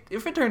 if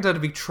it turns out to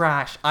be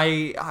trash,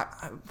 I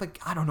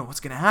don't know what's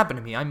gonna happen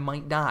to me. I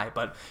might die.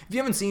 But if you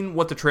haven't seen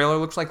what the trailer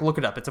looks like, look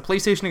it up. It's a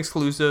PlayStation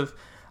exclusive.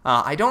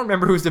 I don't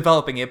remember who's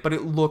developing it, but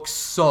it looks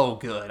so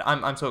good.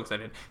 I'm so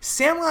excited.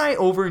 Samurai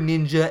over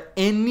ninja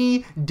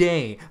any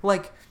day.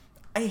 Like,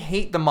 I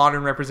hate the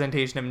modern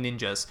representation of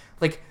ninjas.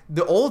 Like,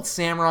 the old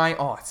samurai,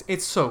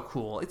 it's so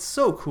cool. It's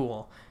so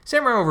cool.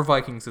 Samurai over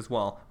Vikings as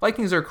well.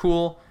 Vikings are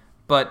cool,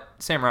 but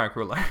samurai are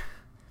cooler.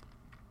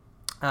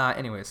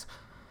 Anyways,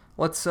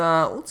 let's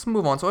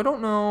move on. So I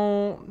don't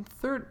know,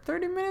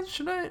 30 minutes,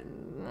 should I?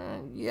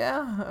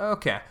 Yeah,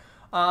 okay.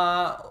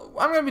 I'm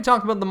going to be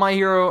talking about the My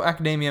Hero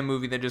Academia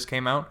movie that just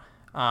came out.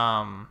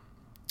 I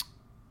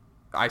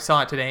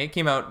saw it today. It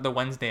came out the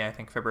Wednesday, I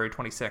think, February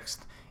 26th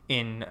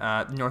in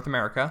North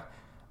America.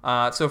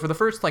 So for the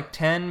first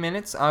 10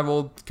 minutes, I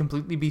will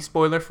completely be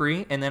spoiler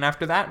free, and then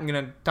after that, I'm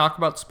gonna talk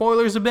about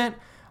spoilers a bit.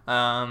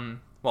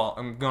 I'm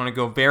gonna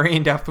go very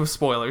in depth with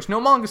spoilers.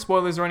 No manga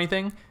spoilers or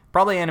anything,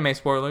 probably anime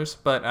spoilers.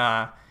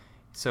 But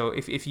so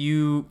if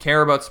you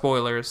care about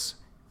spoilers,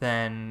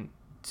 then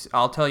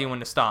I'll tell you when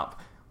to stop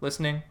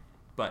listening.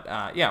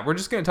 But yeah, we're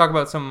just gonna talk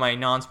about some of my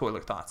non-spoiler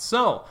thoughts.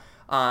 So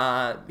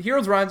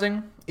Heroes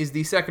Rising is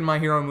the second My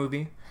Hero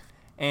movie.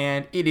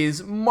 And it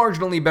is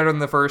marginally better than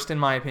the first, in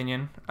my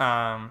opinion.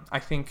 I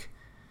think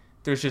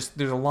there's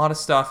a lot of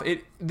stuff.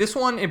 This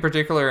one in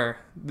particular,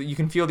 you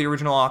can feel the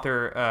original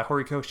author,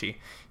 Horikoshi.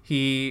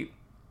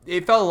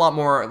 It felt a lot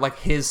more like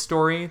his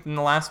story than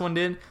the last one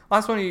did.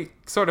 Last one, he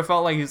sort of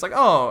felt like he's like,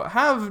 oh,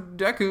 have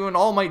Deku and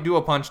All Might do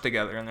a punch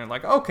together. And they're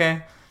like,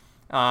 okay.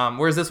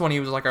 Whereas this one, he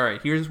was like, all right,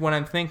 here's what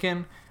I'm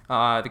thinking.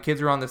 The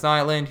kids are on this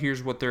island.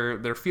 Here's what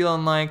they're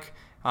feeling like.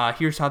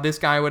 Here's how this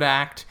guy would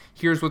act.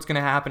 Here's what's going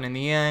to happen in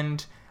the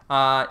end.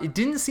 It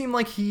didn't seem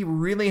like he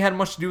really had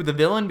much to do with the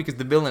villain because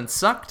the villain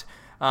sucked.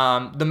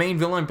 The main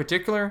villain in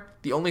particular,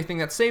 the only thing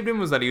that saved him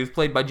was that he was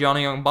played by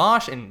Johnny Young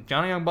Bosch, and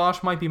Johnny Young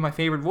Bosch might be my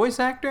favorite voice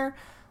actor.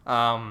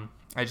 I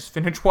just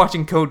finished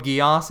watching Code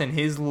Geass, and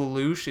his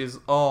Lelouch is,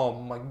 oh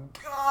my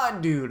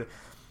god, dude.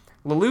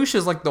 Lelouch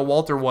is like the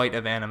Walter White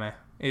of anime.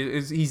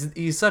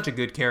 He's such a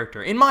good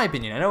character, in my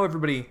opinion. I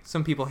know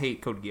some people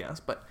hate Code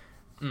Geass, but...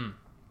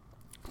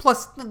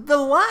 Plus, the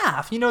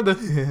laugh,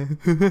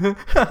 the...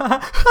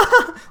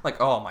 like,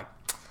 oh my...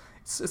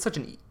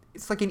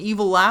 It's like an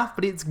evil laugh,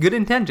 but it's good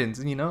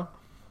intentions,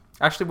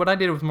 Actually, what I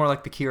did was more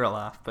like the Kira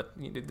laugh, but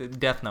the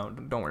Death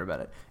Note, don't worry about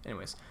it.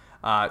 Anyways,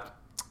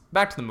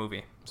 back to the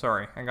movie.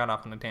 Sorry, I got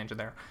off on a tangent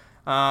there.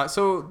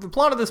 So, the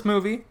plot of this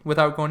movie,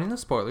 without going into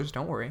spoilers,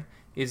 don't worry,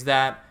 is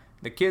that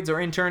the kids are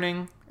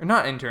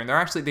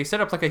they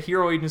set up like a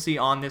hero agency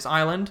on this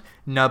island,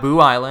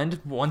 Naboo Island,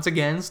 once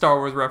again, Star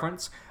Wars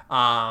reference,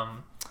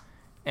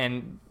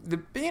 and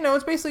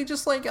it's basically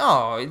just like,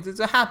 it's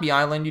a happy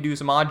island. You do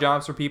some odd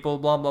jobs for people,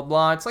 blah blah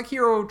blah. It's like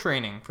hero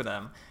training for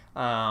them,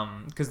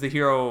 because the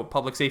Hero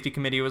Public Safety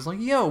Committee was like,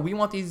 we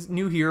want these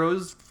new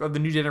heroes of the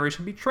new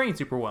generation to be trained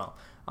super well.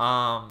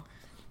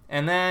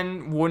 And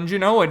then, wouldn't you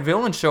know it,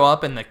 villains show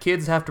up and the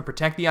kids have to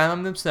protect the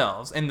island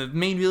themselves. And the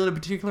main villain in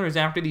particular is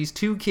after these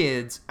two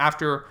kids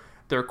after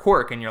their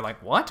quirk, and you're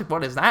like, what?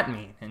 What does that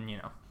mean? And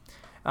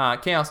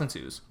chaos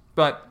ensues.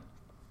 But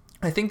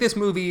I think this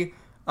movie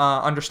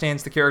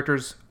understands the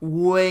characters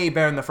way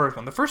better than the first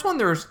one. The first one,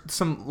 there's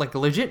some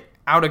legit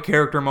out of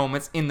character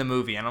moments in the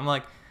movie, and I'm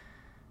like,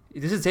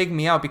 this is taking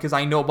me out because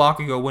I know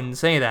Bakugo wouldn't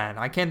say that.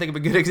 I can't think of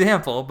a good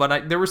example,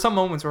 but there were some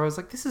moments where I was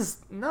like, this is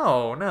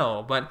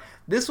no. But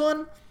this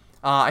one,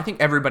 I think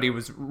everybody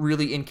was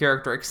really in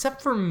character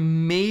except for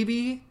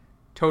maybe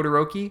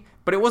Todoroki,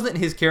 but it wasn't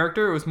his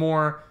character. It was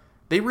more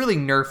they really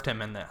nerfed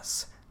him in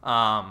this.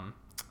 I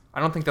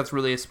don't think that's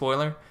really a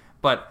spoiler,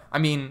 but I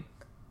mean.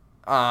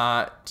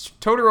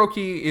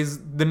 Todoroki is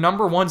the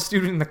number one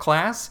student in the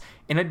class,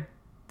 and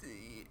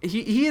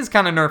he is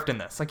kind of nerfed in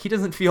this. Like, he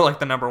doesn't feel like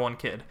the number one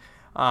kid.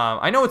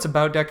 I know it's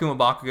about Deku and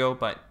Bakugo,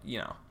 but,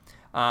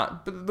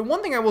 But the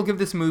one thing I will give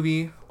this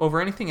movie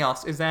over anything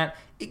else is that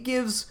it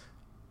gives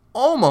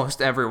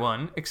almost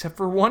everyone, except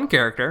for one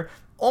character,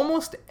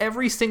 almost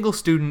every single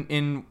student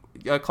in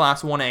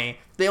Class 1A,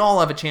 they all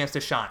have a chance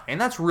to shine.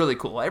 And that's really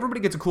cool. Everybody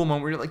gets a cool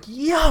moment where you're like,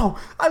 yo,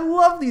 I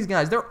love these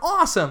guys. They're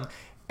awesome.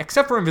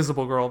 Except for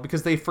Invisible Girl,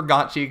 because they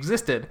forgot she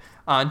existed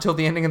until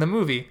the ending of the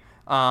movie.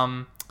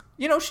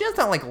 She has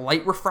that like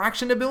light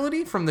refraction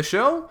ability from the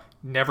show.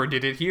 Never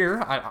did it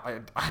here.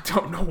 I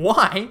don't know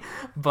why.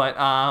 But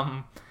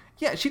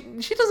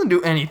she doesn't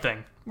do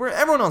anything. Where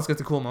everyone else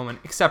gets a cool moment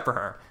except for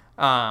her.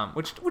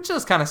 Which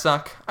does kind of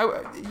suck.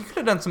 You could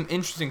have done some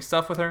interesting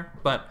stuff with her,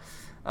 but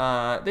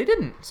they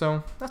didn't,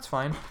 so that's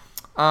fine.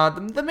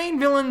 The main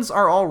villains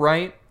are all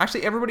right.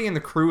 Actually, everybody in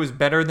the crew is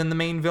better than the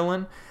main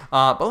villain.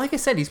 But like I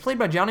said, he's played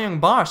by Johnny Young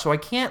Bosch, so I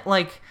can't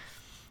I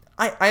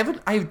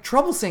have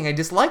trouble saying I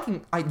dislike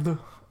him. I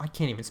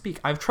can't even speak.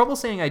 I have trouble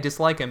saying I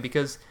dislike him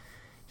because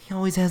he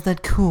always has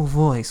that cool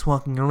voice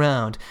walking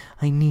around.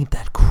 I need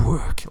that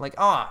quirk.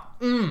 It's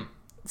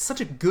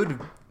such a good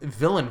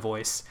villain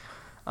voice.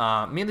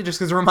 Mainly just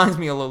because it reminds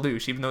me of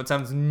Lelouch, even though it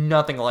sounds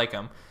nothing like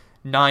him.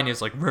 9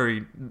 is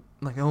very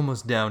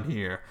almost down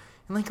here,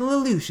 and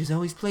Lelouch is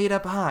always played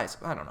up high. So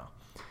I don't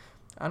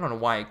know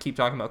why I keep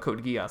talking about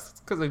Code Geass.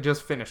 It's because I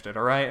just finished it.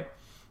 All right.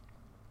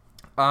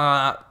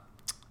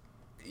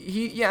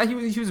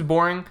 He was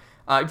boring.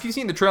 If you've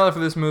seen the trailer for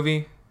this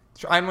movie,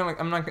 I'm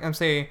not gonna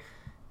say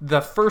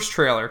the first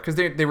trailer because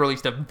they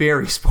released a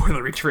very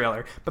spoilery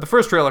trailer, but the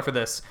first trailer for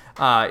this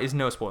is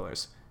no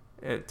spoilers,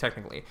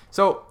 technically.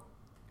 So,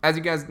 as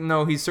you guys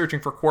know, he's searching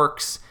for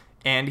quirks,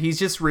 and he's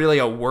just really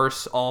a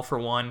worse All For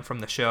One from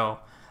the show.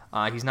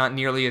 He's not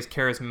nearly as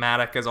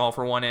charismatic as All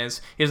For One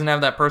is. He doesn't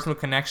have that personal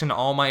connection to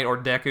All Might or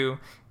Deku.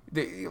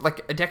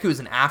 Deku is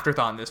an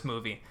afterthought in this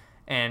movie.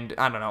 And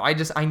I don't know,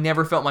 I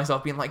never felt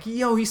myself being like,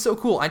 yo, he's so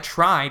cool. I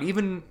tried,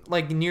 even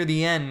near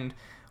the end,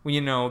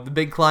 when, the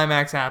big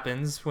climax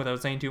happens,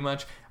 without saying too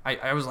much,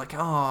 I was like, oh,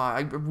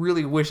 I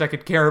really wish I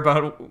could care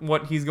about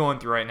what he's going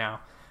through right now.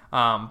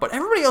 But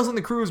everybody else in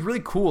the crew is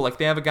really cool.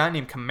 They have a guy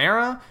named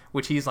Chimera,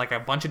 which he's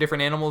a bunch of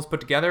different animals put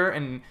together,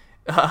 and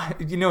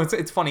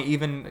it's funny.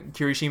 Even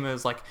Kirishima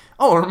is like,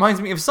 oh, it reminds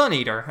me of Sun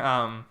Eater,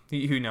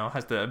 who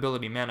has the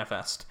ability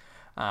Manifest.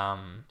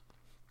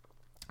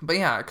 But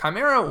yeah,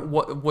 Chimera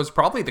was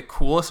probably the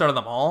coolest out of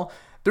them all.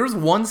 There was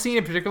one scene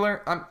in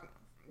particular.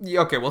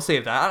 Okay, we'll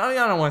save that. I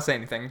don't want to say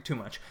anything too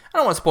much. I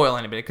don't want to spoil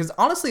anybody, because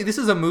honestly, this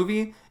is a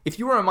movie. If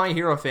you are a My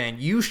Hero fan,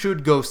 you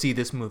should go see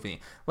this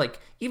movie.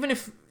 Even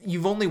if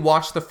you've only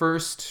watched the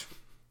first...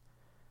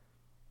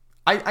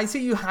 I say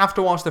you have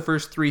to watch the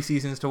first 3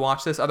 seasons to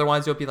watch this.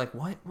 Otherwise, you'll be like,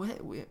 what?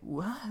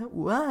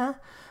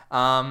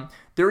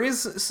 There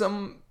is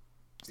some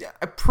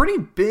pretty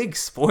big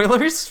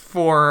spoilers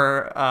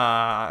for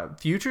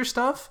future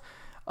stuff.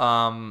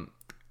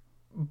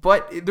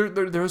 But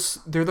they're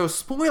those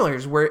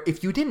spoilers where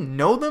if you didn't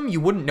know them,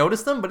 you wouldn't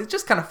notice them. But it's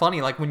just kind of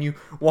funny, when you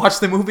watch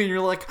the movie and you're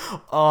like,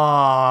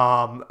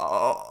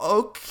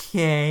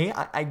 okay,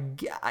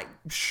 I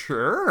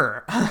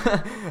sure.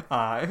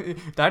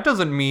 That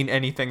doesn't mean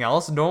anything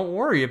else. Don't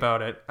worry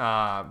about it.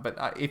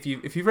 But if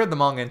you've read the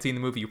manga and seen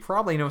the movie, you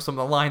probably know some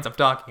of the lines I'm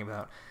talking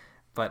about.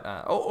 But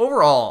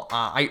overall,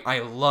 I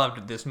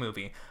loved this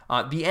movie.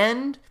 The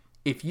end,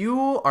 if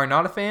you are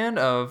not a fan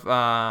of...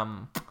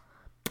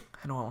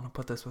 I don't want to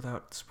put this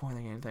without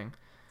spoiling anything.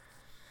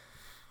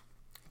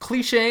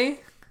 Cliche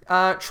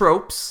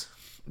tropes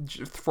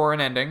for an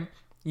ending.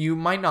 You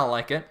might not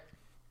like it.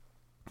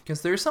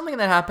 Because there's something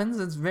that happens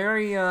that's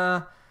very...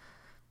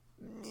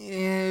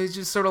 it's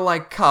just sort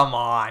of come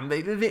on.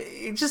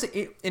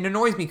 It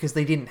annoys me because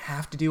they didn't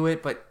have to do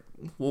it, but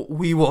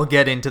we will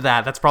get into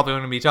that. That's probably what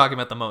I'm going to be talking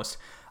about the most.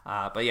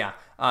 But yeah,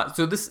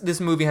 so this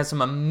movie has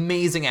some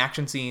amazing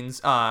action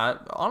scenes.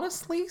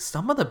 Honestly,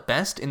 some of the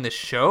best in the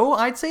show.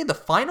 I'd say the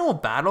final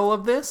battle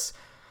of this,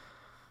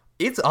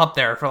 it's up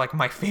there for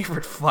my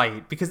favorite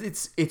fight, because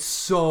it's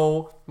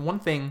so... One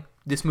thing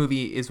this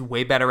movie is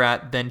way better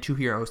at than Two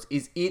Heroes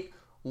is it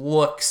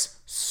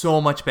looks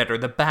so much better.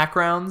 The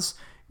backgrounds,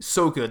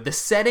 so good. The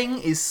setting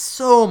is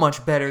so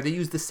much better. They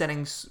use the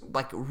settings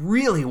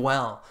really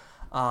well.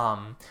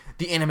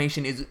 The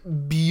animation is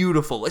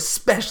beautiful,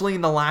 especially in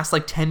the last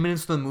 10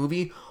 minutes of the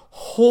movie.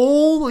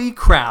 Holy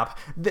crap.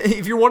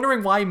 If you're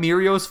wondering why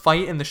Mirio's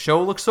fight in the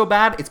show looks so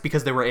bad, it's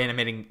because they were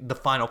animating the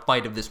final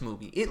fight of this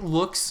movie. It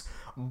looks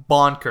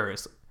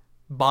bonkers.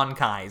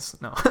 Bonkais.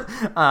 No.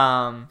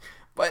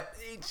 But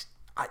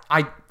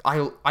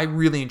I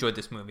really enjoyed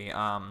this movie.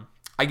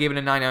 I gave it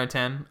a 9 out of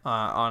 10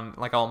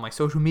 on all my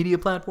social media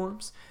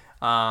platforms.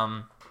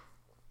 Yeah.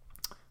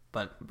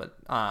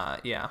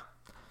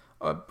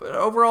 But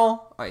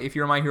overall, if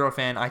you're a My Hero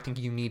fan, I think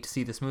you need to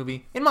see this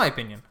movie, in my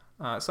opinion.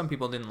 Some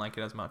people didn't like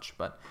it as much,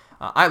 but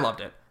I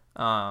loved it.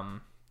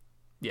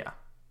 Yeah.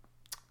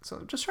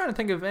 So just trying to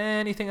think of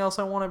anything else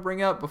I want to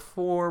bring up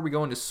before we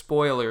go into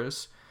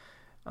spoilers.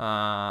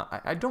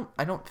 I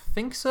don't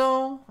think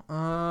so.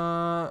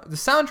 The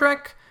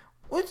soundtrack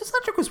Well, the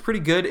soundtrack was pretty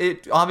good.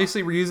 It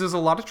obviously reuses a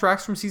lot of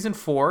tracks from season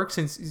 4,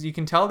 since you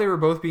can tell they were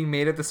both being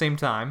made at the same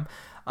time.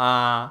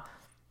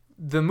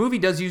 The movie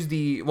does use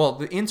the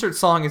insert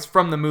song is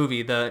from the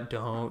movie, the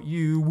 "Don't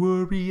You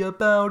Worry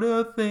About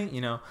a Thing,"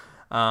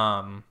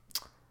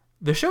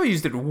 the show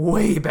used it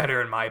way better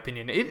in my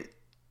opinion.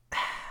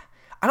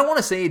 I don't want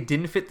to say it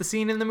didn't fit the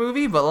scene in the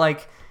movie, but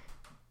like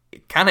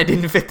it kind of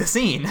didn't fit the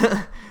scene.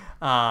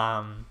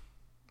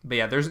 But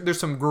yeah, there's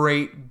some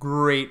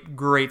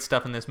great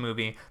stuff in this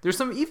movie. There's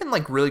some even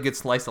like really good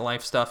slice of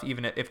life stuff,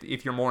 even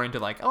if you're more into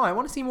like, oh, I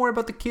want to see more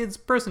about the kids'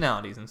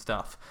 personalities and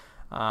stuff.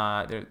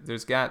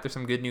 There's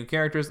some good new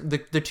characters.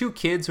 The two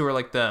kids who are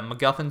like the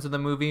MacGuffins of the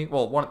movie.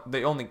 Well,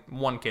 only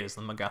one kid is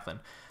the MacGuffin.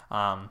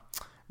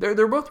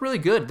 They're both really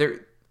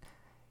good.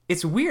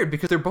 It's weird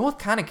because they're both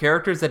kind of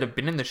characters that have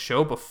been in the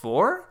show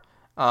before.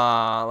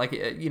 Not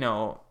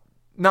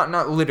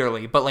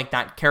literally, but like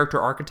that character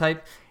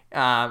archetype.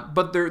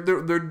 But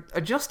they're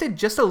adjusted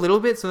just a little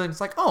bit, so then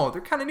it's like, oh,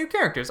 they're kind of new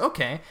characters,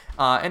 okay.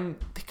 And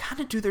they kind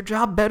of do their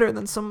job better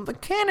than some of the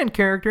canon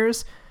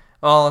characters.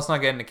 Oh, let's not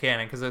get into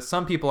canon, because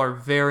some people are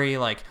very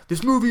like,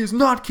 this movie is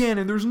not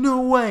canon, there's no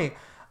way.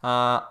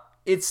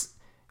 It's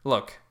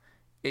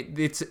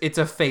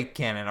a fake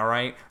canon, all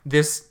right?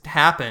 This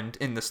happened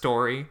in the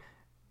story,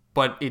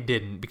 but it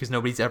didn't, because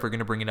nobody's ever going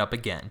to bring it up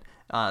again.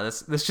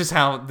 That's just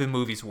how the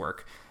movies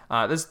work.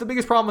 That's the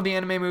biggest problem with the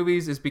anime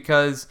movies, is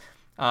because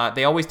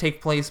they always take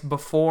place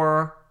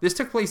before. This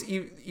took place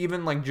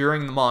even like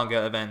during the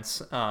manga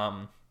events.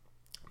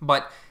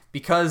 But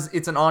because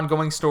it's an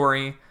ongoing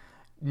story,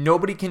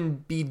 nobody can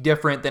be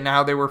different than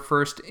how they were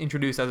first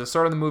introduced at the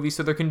start of the movie,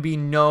 so there can be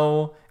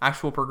no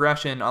actual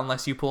progression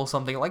unless you pull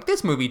something like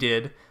this movie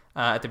did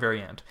at the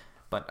very end.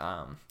 But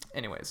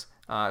anyways,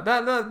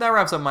 that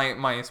wraps up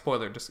my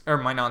spoiler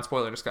my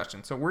non-spoiler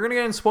discussion. So we're gonna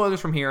get into spoilers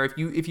from here.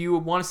 If you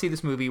want to see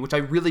this movie, which I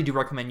really do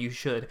recommend you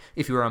should,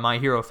 if you are a My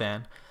Hero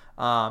fan.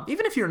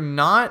 Even if you're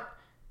not,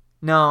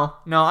 no,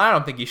 I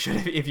don't think you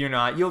should. If you're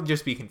not, you'll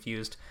just be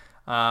confused.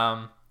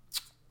 But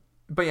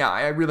yeah,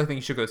 I really think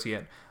you should go see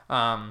it.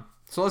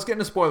 So let's get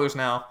into spoilers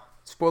now.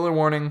 Spoiler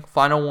warning,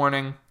 final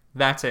warning.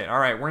 That's it. All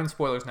right, we're in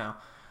spoilers now.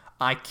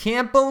 I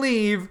can't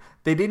believe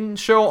they didn't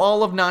show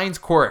all of Nine's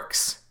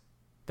quirks.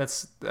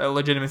 That's a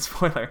legitimate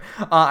spoiler.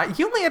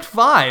 He only had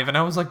 5, and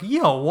I was like,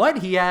 yo, what?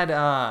 He had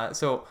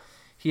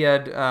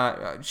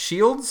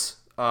shields.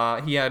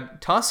 He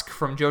had Tusk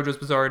from JoJo's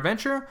Bizarre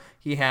Adventure.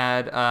 He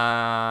had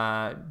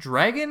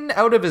Dragon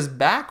out of his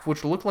back,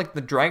 which looked like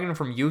the dragon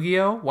from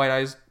Yu-Gi-Oh!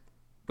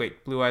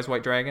 Blue Eyes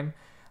White Dragon.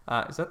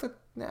 Is that the...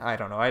 I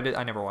don't know.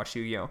 I never watched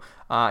Yu-Gi-Oh!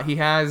 He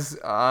has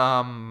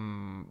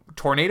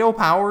tornado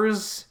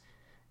powers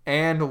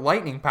and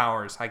lightning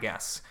powers, I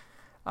guess.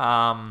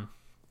 I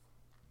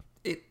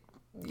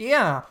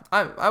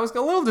was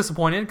a little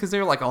disappointed because they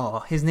were like, oh,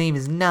 his name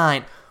is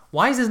Nine.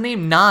 Why is his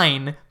name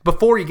 9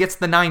 before he gets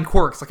the 9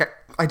 quirks? Like,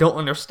 I don't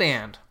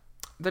understand.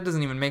 That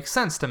doesn't even make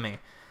sense to me.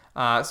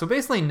 So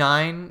basically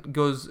 9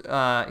 goes,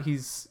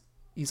 he's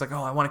like,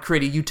 oh, I want to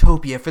create a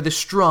utopia for the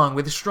strong,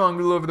 where the strong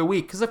rule over the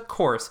weak. Because of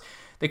course,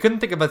 they couldn't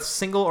think of a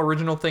single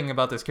original thing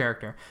about this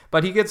character.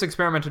 But he gets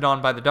experimented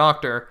on by the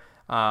Doctor,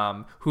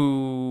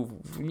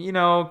 who,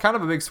 kind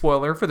of a big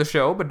spoiler for the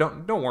show, but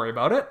don't worry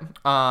about it.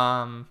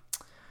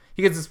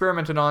 He gets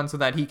experimented on so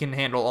that he can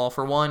handle All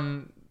for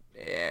One,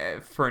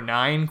 for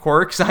 9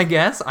 quirks, I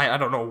guess. I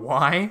don't know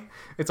why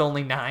it's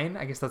only 9.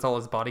 I guess that's all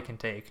his body can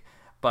take.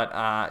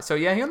 But so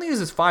yeah, he only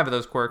uses 5 of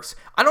those quirks.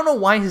 I don't know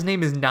why his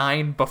name is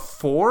 9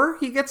 before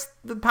he gets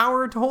the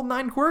power to hold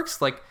 9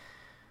 quirks. Like,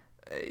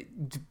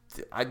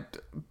 I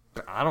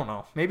don't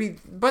know. Maybe,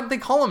 but they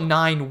call him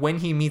 9 when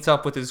he meets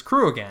up with his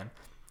crew again.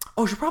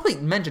 Oh, I should probably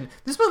mention,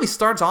 this movie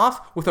starts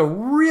off with a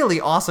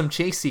really awesome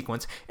chase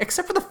sequence,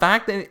 except for the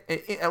fact that,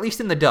 at least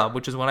in the dub,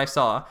 which is what I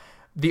saw,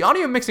 the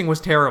audio mixing was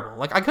terrible.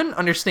 Like, I couldn't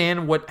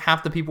understand what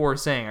half the people were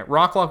saying.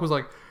 Rocklock was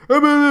like,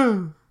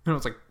 and I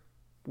was like,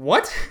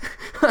 what?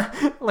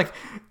 Like,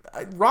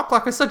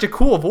 Rocklock has such a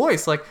cool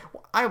voice. Like,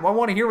 I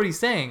want to hear what he's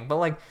saying. But,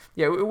 like,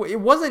 yeah,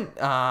 it wasn't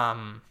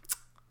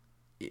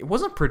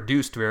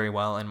produced very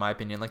well, in my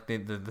opinion. Like,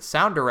 the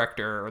sound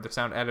director or the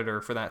sound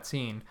editor for that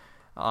scene,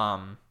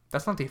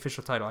 that's not the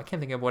official title. I can't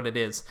think of what it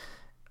is.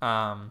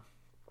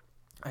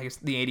 I guess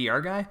the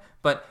ADR guy,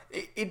 but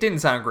it didn't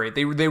sound great.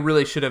 They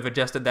really should have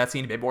adjusted that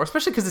scene a bit more,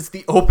 especially because it's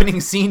the opening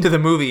scene to the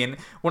movie. And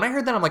when I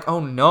heard that, I'm like, oh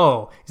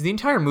no, is the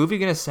entire movie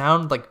going to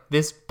sound like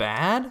this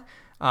bad?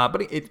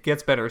 But it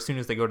gets better as soon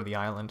as they go to the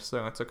island,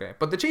 so it's okay.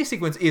 But the chase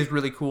sequence is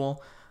really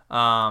cool.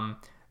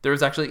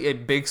 There's actually a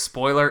big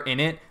spoiler in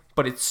it,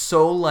 but it's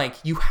so like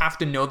you have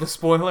to know the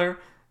spoiler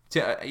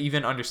to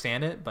even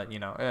understand it. But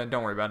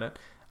don't worry about it.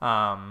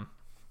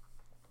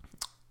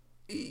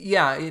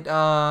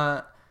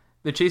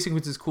 The chase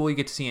sequence is cool. You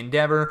get to see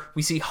Endeavor.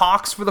 We see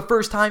Hawks for the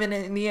first time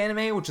in the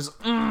anime, which is...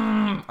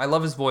 I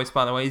love his voice,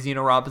 by the way.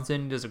 Zeno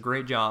Robinson does a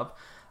great job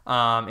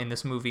in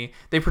this movie.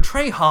 They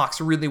portray Hawks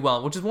really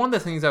well, which is one of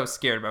the things I was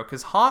scared about,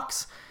 because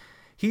Hawks,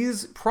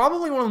 he's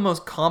probably one of the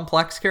most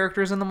complex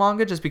characters in the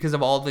manga, just because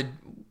of all the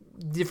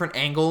different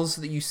angles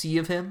that you see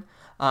of him.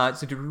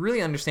 so to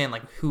really understand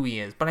like who he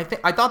is. But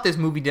I thought this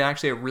movie did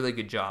actually a really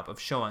good job of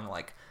showing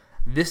like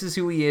this is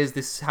who he is,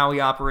 this is how he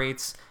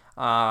operates.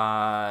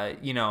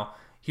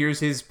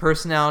 Here's his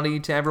personality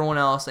to everyone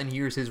else, and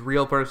here's his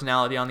real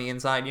personality on the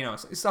inside.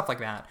 Stuff like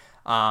that.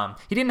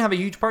 He didn't have a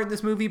huge part in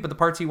this movie, but the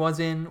parts he was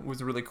in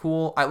was really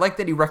cool. I like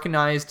that he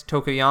recognized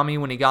Tokoyami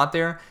when he got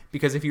there,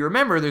 because if you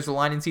remember, there's a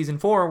line in season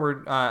 4 where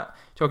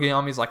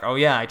Tokoyami's like, "Oh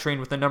yeah, I trained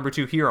with the number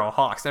 2 hero,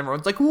 Hawks." And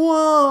everyone's like,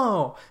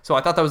 "Whoa!" So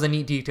I thought that was a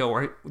neat detail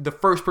where the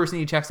first person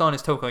he checks on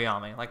is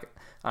Tokoyami. Like,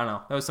 I don't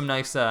know, that was some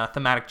nice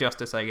thematic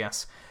justice, I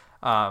guess.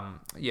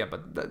 But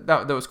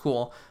that was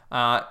cool.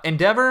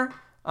 Endeavor,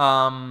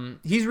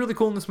 he's really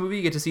cool in this movie.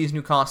 You get to see his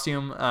new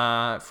costume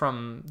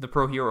from the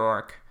Pro Hero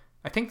arc.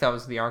 I think that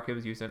was the arc it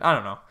was used in. I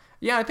don't know.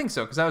 Yeah, I think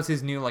so, because that was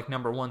his new like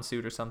number 1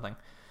 suit or something.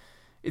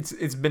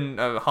 It's been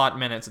a hot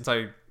minute since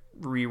I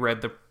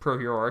reread the Pro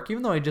Hero arc,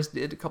 even though I just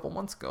did a couple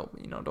months ago.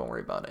 But, don't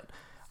worry about it.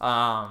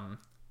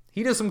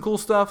 He does some cool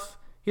stuff.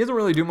 He doesn't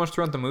really do much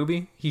throughout the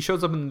movie. He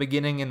shows up in the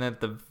beginning and at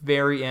the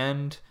very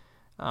end.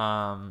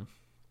 And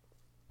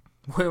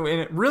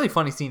a really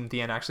funny scene at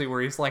the end, actually, where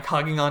he's like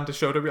hugging on to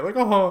Shota, be like,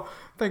 "Oh,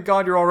 thank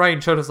God you're all right."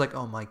 And Shota's like,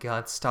 "Oh my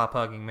God, stop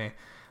hugging me."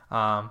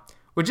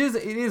 It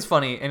is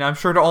funny, and I'm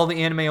sure to all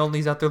the anime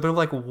onlys out there, they're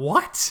like,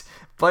 "What?"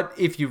 But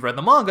if you read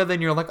the manga,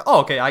 then you're like,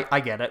 "Oh, okay, I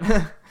get it."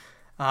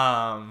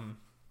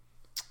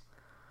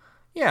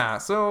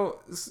 So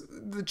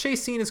the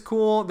chase scene is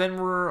cool. Then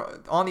we're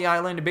on the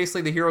island, and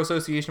basically the Hero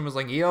Association was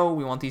like, "Yo,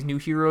 we want these new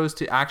heroes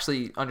to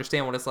actually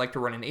understand what it's like to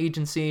run an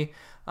agency."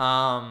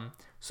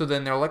 So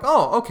then they're like,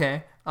 "Oh,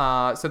 okay."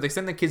 So they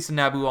send the kids to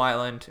Naboo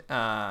Island,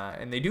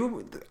 and they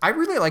do. I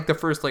really like the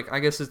first, I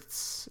guess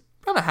it's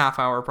about a half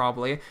hour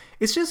probably.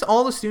 It's just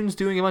all the students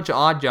doing a bunch of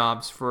odd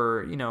jobs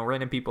for,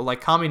 random people. Like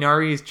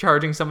Kaminari is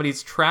charging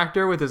somebody's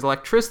tractor with his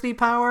electricity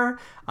power.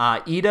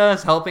 Ida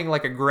is helping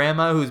like a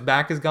grandma whose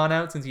back has gone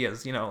out since he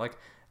has,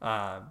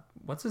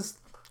 what's his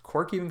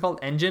quirk even called?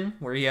 Engine,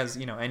 where he has,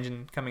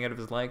 engine coming out of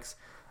his legs,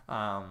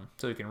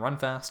 so he can run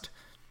fast.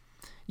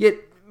 Yet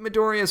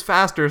Midoriya is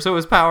faster, so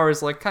his power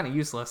is like kind of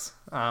useless.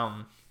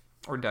 Or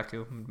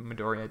Deku,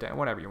 Midoriya,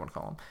 whatever you want to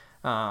call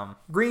him.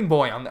 Green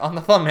Boy on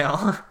the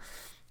thumbnail.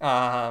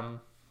 And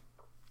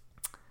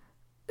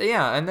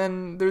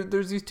then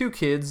there's these 2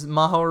 kids,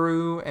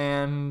 Mahoru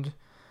and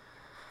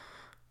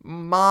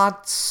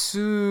Matsuda.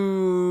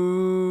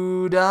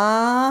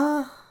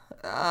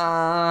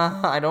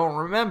 I don't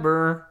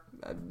remember.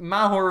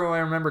 Mahoru I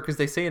remember because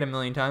they say it a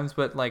million times,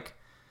 but now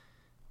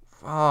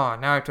I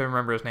have to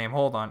remember his name.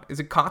 Hold on. Is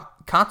it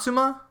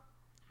Katsuma?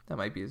 That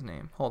might be his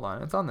name. Hold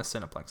on. It's on the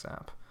Cineplex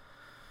app.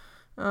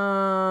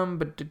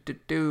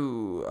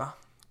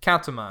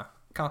 Katsuma.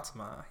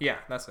 Yeah,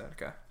 that's it.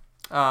 Okay.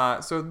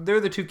 So they're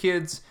the 2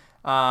 kids.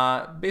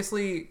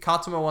 Basically,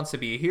 Katsuma wants to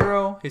be a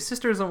hero. His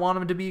sister doesn't want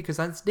him to be because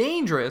that's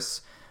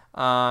dangerous.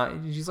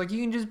 She's like,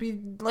 "You can just be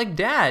like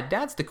Dad.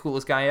 Dad's the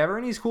coolest guy ever,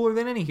 and he's cooler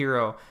than any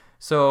hero."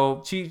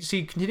 So she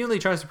continually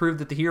tries to prove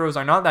that the heroes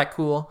are not that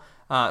cool.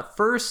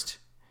 First,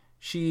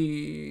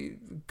 she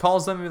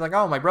calls them and be like,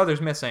 "Oh, my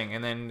brother's missing."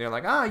 And then they're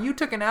like, "You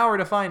took an hour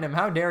to find him.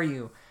 How dare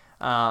you?"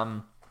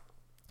 And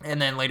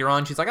then later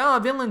on, she's like,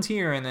 "Vinland's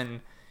here." And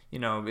then,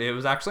 it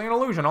was actually an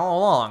illusion all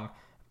along.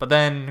 But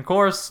then, of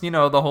course,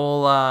 the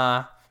whole,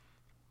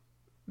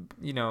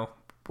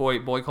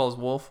 boy calls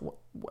wolf.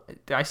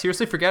 Did I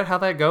seriously forget how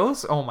that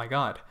goes? Oh my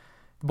God.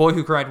 Boy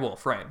who cried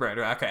wolf. Right.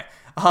 Okay.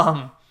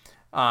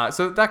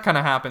 So that kind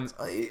of happens.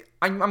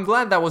 I'm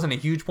glad that wasn't a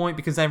huge point,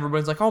 because then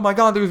everybody's like, "Oh my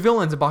God, there's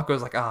villains." And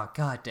Bakugo's like, "Oh,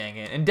 God dang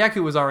it." And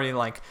Deku was already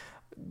like,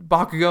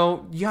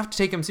 "Bakugo, you have to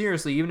take them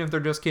seriously, even if they're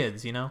just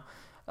kids,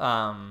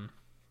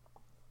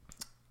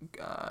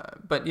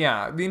 But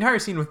yeah, the entire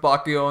scene with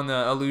Bakugo and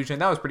the illusion,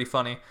 that was pretty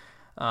funny.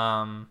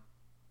 I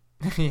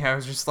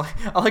was just like,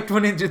 I liked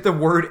when the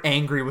word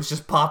angry was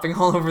just popping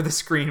all over the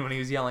screen when he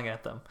was yelling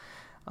at them.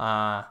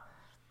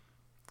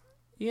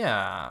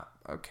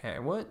 Okay,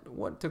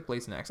 what took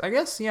place next? I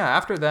guess,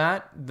 after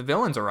that, the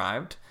villains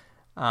arrived.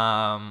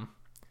 And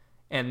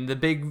the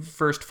big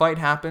first fight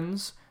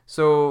happens.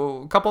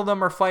 So a couple of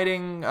them are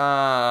fighting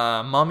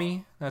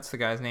Mummy, that's the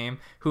guy's name,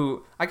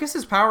 who, I guess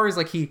his power is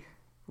like he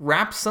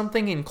wraps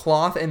something in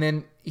cloth and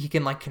then he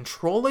can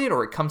control it,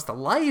 or it comes to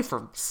life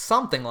or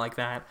something like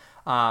that.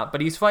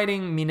 But he's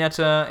fighting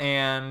Mineta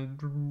and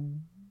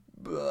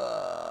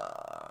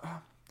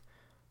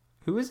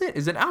who is it?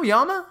 Is it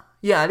Aoyama?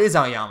 Yeah, it is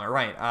Aoyama,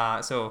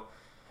 right? So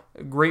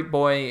Great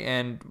Boy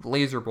and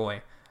Laser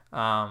Boy,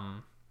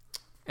 and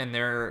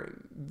they're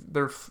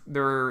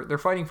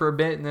fighting for a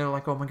bit, and they're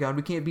like, "Oh my God,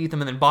 we can't beat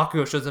them." And then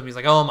Bakugo shows up, and he's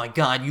like, "Oh my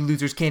God, you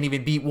losers can't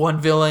even beat one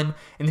villain."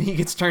 And then he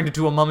gets turned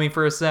into a mummy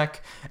for a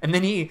sec, and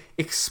then he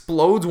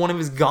explodes one of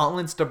his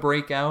gauntlets to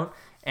break out,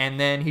 and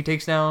then he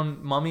takes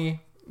down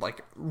Mummy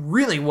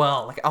really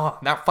well.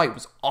 That fight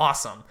was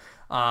awesome.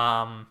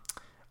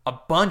 A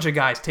bunch of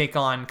guys take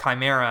on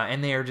Chimera,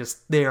 and they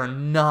are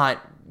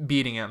not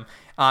beating him.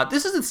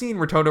 This is a scene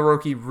where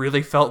Todoroki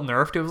really felt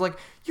nerfed. It was like,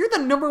 you're the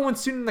number 1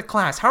 student in the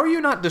class. How are you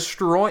not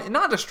destroying,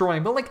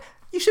 but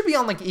you should be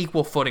on like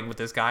equal footing with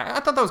this guy. I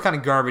thought that was kind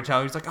of garbage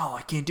how he's like, oh,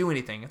 I can't do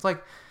anything. It's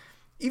like,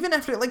 even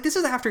after, like, this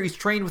is after he's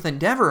trained with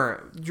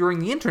Endeavor during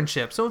the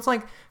internship. So it's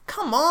like,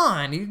 come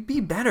on, you'd be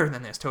better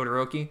than this,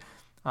 Todoroki.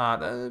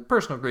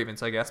 Personal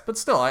grievance, I guess. But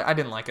still, I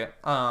didn't like it.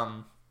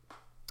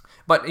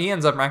 But he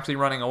ends up actually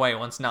running away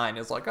once 9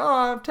 is like,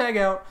 oh, tag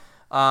out.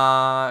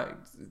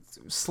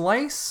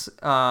 Slice,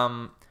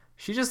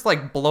 she just,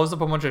 like, blows up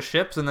a bunch of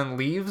ships and then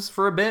leaves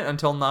for a bit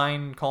until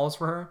 9 calls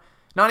for her.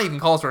 Not even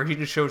calls for her, she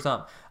just shows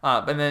up.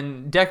 And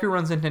then Deku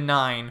runs into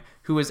 9,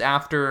 who is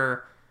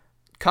after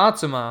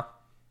Katsuma,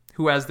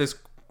 who has this...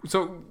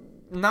 So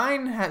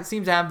 9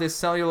 seems to have this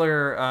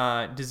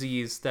cellular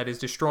disease that is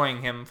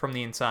destroying him from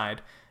the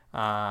inside.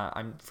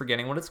 I'm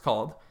forgetting what it's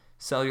called.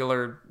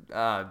 Cellular...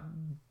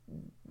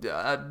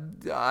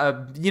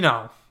 you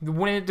know,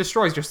 when it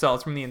destroys your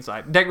cells from the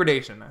inside.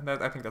 Degradation.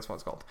 I think that's what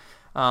it's called.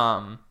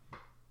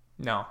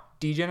 No.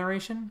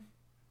 Degeneration?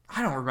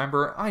 I don't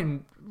remember.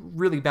 I'm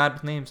really bad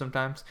with names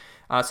sometimes.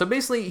 So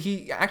basically,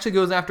 he actually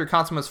goes after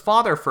Katsuma's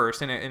father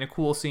first in a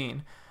cool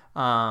scene.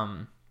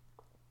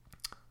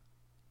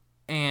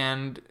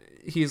 And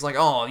he's like,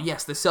 oh,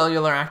 yes, the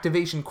cellular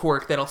activation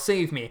quirk that'll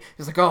save me.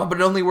 He's like, oh, but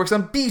it only works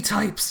on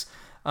B-types.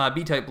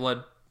 B-type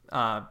blood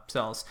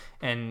cells.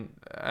 And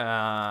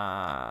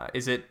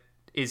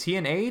is he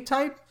an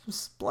A-type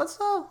blood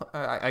cell?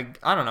 I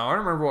don't know. I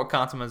don't remember what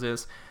Katsuma's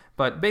is.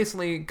 But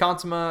basically,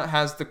 Katsuma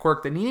has the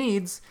quirk that he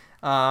needs.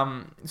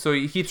 So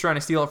he keeps trying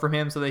to steal it from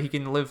him so that he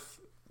can live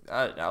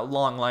a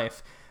long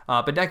life.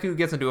 But Deku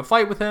gets into a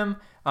fight with him.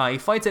 He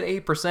fights at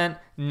 8%,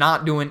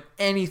 not doing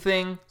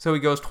anything. So he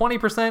goes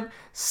 20%,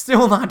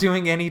 still not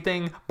doing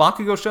anything.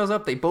 Bakugo shows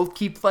up. They both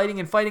keep fighting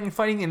and fighting and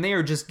fighting, and they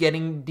are just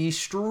getting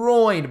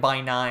destroyed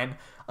by 9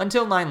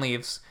 until 9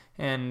 leaves.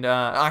 And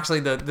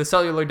actually, the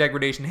cellular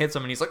degradation hits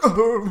him, and he's like,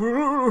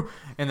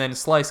 and then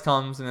Slice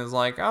comes and is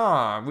like,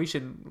 we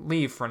should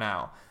leave for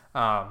now.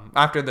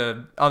 After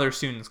the other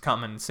students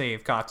come and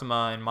save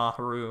Katsuma and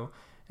Maharu,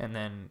 and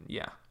then,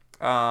 yeah.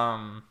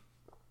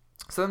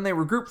 So then they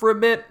regroup for a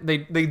bit. They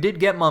did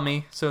get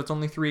Mummy, so it's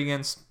only 3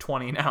 against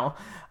 20 now.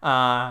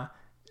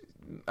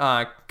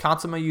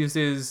 Katsuma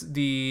uses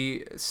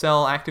the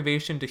cell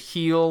activation to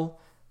heal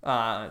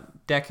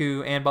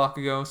Deku and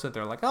Bakugo, so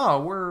they're like,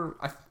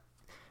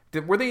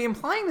 were they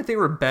implying that they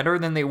were better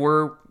than they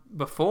were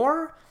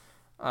before?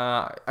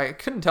 I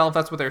couldn't tell if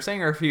that's what they were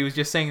saying or if he was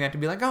just saying that to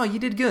be like, oh, you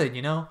did good,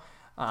 you know?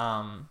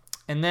 And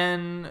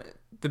then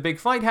the big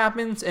fight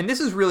happens, and this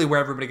is really where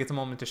everybody gets a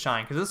moment to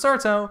shine, because it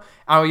starts out,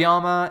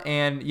 Aoyama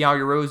and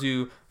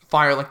Yaoyorozu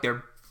fire like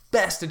their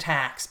best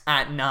attacks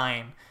at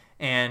 9,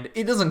 and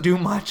it doesn't do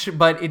much,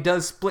 but it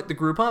does split the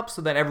group up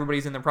so that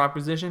everybody's in the proper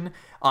position.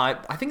 I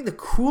think the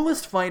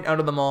coolest fight out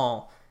of them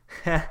all,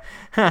 that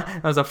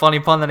was a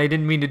funny pun that I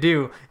didn't mean to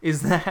do,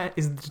 is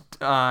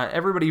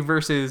everybody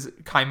versus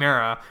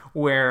Chimera,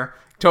 where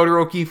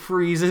Todoroki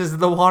freezes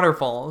the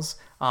waterfalls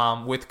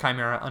with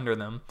Chimera under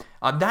them.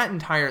 That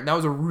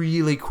was a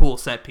really cool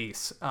set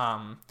piece.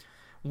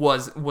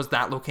 Was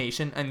that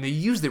location, and they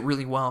used it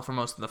really well for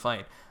most of the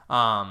fight.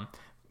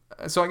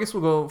 So I guess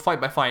we'll go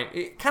fight by fight.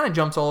 It kind of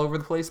jumps all over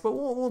the place, but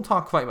we'll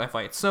talk fight by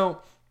fight.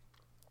 So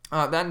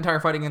that entire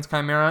fight against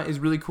Chimera is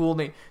really cool.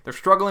 They're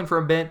struggling for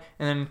a bit,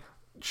 and then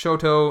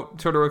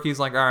Todoroki's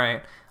like, all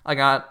right, I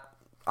got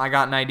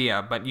an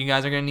idea, but you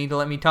guys are gonna need to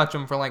let me touch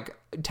him for like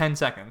 10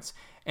 seconds.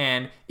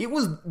 And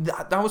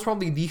that was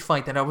probably the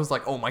fight that I was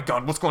like, oh my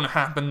god, what's going to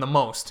happen the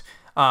most?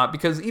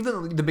 Because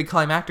even the big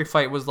climactic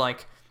fight was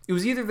like, it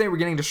was either they were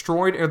getting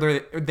destroyed or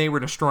they were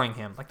destroying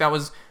him. Like there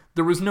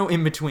was no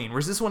in between.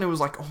 Whereas this one, it was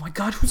like, oh my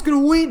god, who's gonna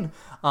win?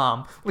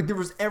 Like there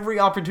was every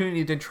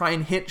opportunity to try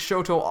and hit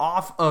Shoto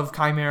off of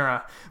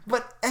Chimera,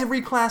 but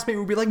every classmate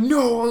would be like,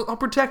 no, I'll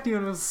protect you,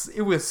 and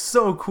it was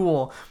so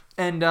cool.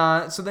 And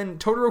so then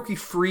Todoroki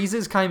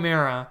freezes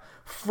Chimera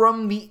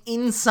from the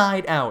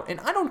inside out,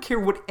 and I don't care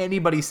what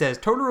anybody says,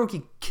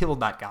 Todoroki killed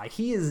that guy.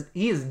 He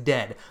is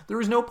dead.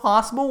 There is no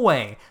possible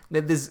way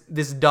that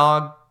this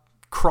dog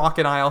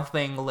crocodile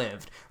thing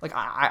lived. Like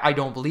I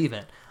don't believe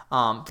it.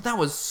 But that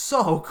was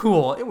so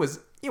cool. It was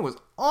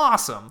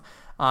awesome.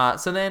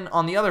 So then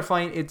on the other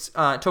fight, it's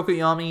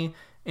Tokoyami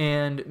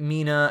and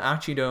Mina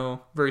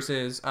Achido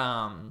versus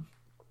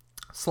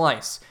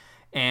Slice,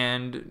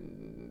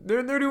 and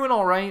they're doing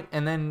all right.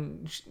 And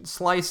then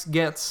Slice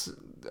gets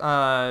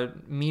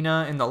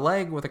Mina in the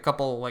leg with a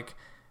couple like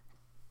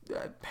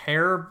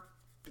hair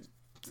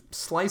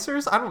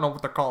slicers. I don't know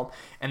what they're called.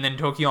 And then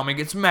Tokoyami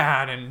gets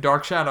mad, and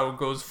Dark Shadow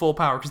goes full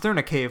power because they're in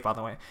a cave, by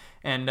the way,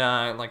 and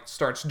like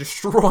starts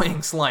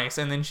destroying Slice,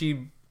 and then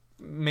she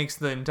makes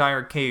the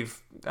entire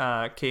cave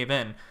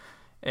in,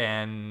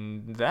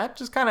 and that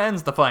just kind of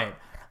ends the fight.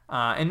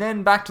 And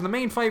then back to the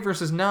main fight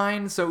versus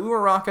 9. So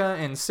Uraraka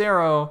and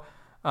Sero,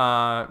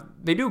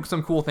 they do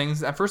some cool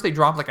things. At first they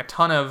drop like a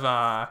ton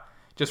of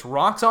just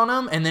rocks on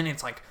him, and then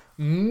it's like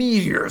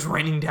meteors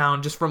raining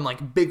down just from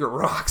like bigger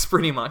rocks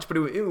pretty much. But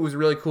it was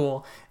really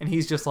cool, and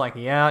he's just like,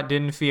 yeah,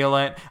 didn't feel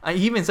it.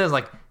 He even says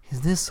like,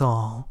 is this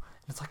all?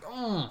 And it's like,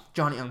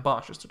 Johnny Young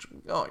Bosch is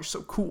you're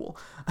so cool.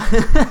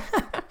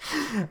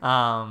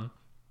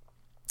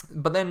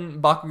 But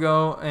then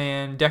Bakugo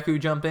and Deku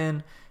jump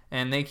in,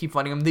 and they keep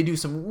fighting him. They do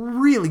some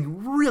really,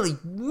 really,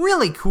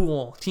 really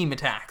cool team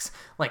attacks.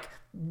 Like,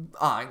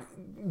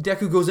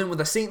 Deku goes in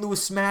with a St.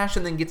 Louis smash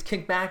and then gets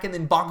kicked back, and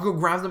then Bakugo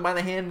grabs him by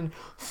the hand and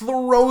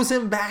throws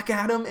him back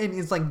at him, and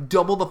it's like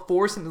double the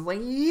force, and it's like,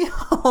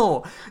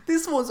 yo,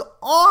 this was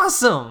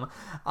awesome.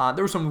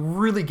 There was some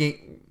really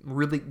great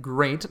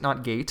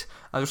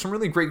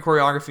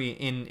choreography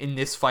in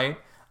this fight,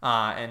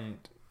 and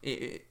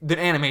the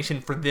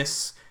animation for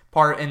this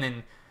part, and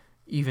then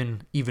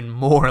even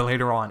more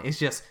later on, is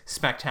just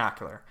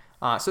spectacular.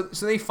 So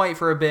they fight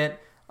for a bit,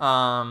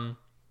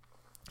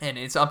 and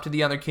it's up to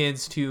the other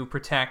kids to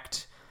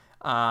protect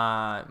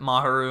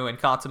Maharu and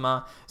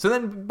Katsuma. So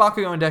then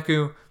Bakugo and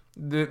Deku,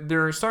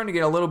 they're starting to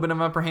get a little bit of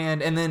an upper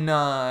hand, and then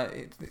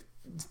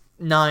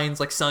Nine's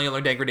like cellular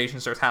degradation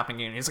starts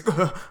happening, and he's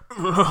like,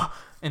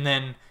 and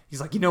then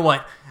he's like, you know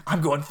what?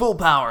 I'm going full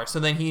power. So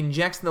then he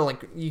injects the,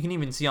 like, you can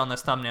even see on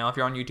this thumbnail if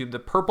you're on YouTube, the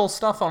purple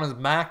stuff on his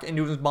back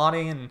into his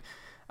body, and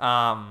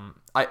I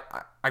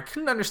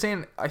couldn't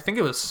understand. I think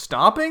it was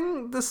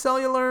stopping the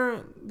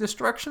cellular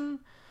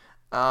destruction.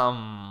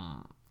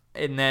 And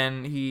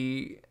then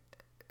he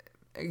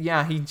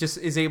just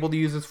is able to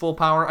use his full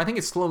power. I think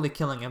it's slowly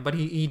killing him, but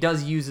he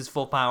does use his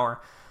full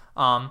power.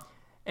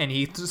 And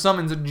he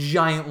summons a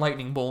giant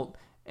lightning bolt,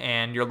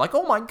 and you're like,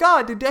 oh my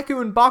god, did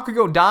Deku and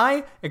Bakugo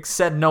die?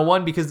 Except no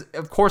one, because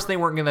of course they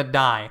weren't gonna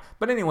die.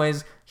 But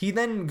anyways, he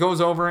then goes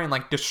over and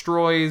like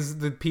destroys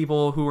the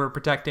people who were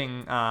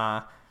protecting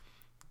Katsuma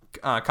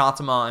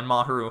and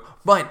Maharu.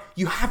 But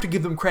you have to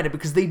give them credit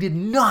because they did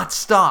not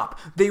stop.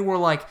 They were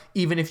like,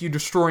 even if you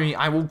destroy me,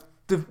 I will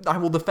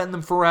defend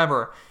them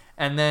forever.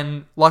 And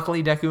then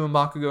luckily Deku and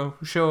Bakugo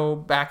show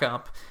back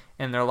up,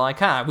 and they're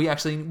like,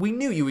 we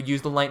knew you would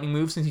use the lightning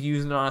move since you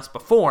used it on us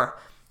before.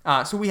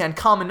 So we had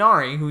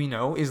Kaminari,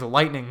 who is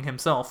lightning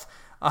himself.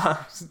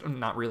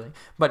 Not really,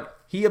 but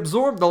he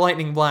absorbed the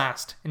lightning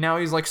blast, and now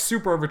he's like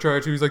super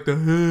overcharged. So he's like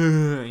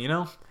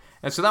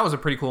and so that was a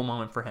pretty cool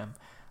moment for him.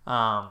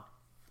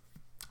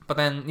 But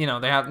then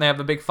they have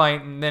the big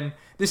fight, and then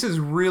this is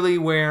really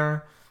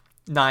where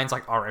Nine's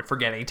like, all right,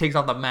 forget it. He takes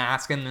off the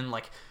mask and then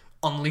like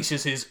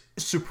unleashes his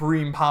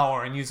supreme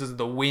power and uses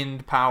the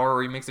wind power,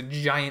 where he makes a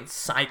giant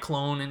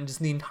cyclone, and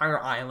just the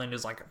entire island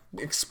is like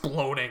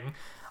exploding.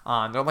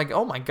 They're like,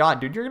 oh my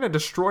god, dude, you're gonna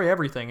destroy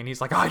everything. And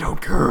he's like, I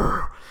don't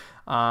care.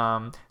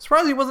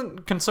 Surprised he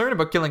wasn't concerned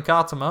about killing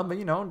Katsuma,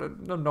 but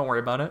don't worry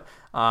about it.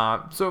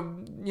 So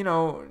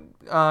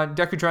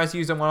Deku tries to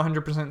use a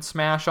 100%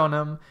 smash on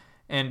him,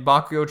 and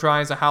Bakugo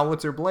tries a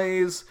Howitzer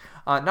Blaze.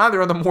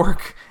 Neither of them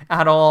work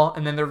at all,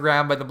 and then they're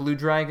grabbed by the blue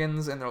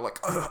dragons, and they're like,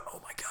 oh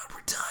my god,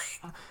 we're dying.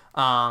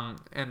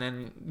 And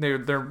then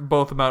they're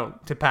both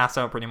about to pass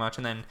out pretty much,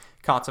 and then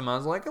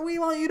Katsuma's like, we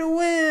want you to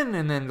win,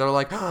 and then they're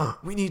like,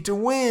 we need to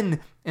win,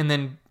 and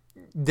then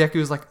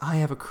Deku's like, I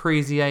have a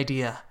crazy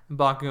idea. And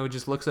Bakugo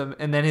just looks at him,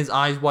 and then his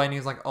eyes widen,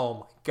 he's like, oh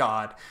my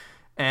god.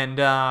 And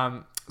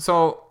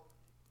so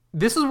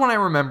this is when I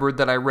remembered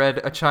that I read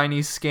a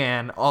Chinese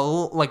scan,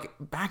 like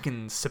back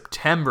in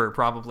September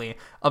probably,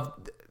 of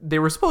they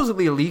were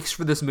supposedly leaks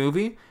for this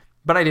movie,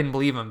 but I didn't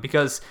believe them,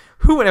 because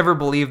who would ever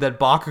believe that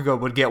Bakugo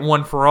would get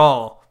one for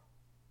all?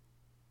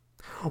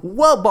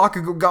 Well,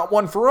 Bakugo got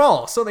one for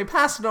all, so they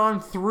passed it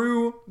on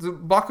through.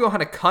 Bakugo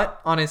had a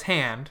cut on his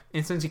hand,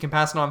 and since he can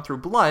pass it on through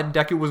blood,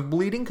 Deku was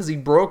bleeding because he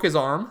broke his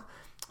arm.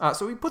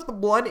 So he put the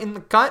blood in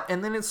the cut,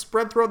 and then it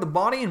spread throughout the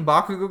body, and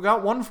Bakugo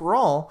got one for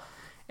all.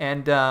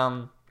 And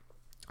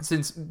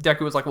since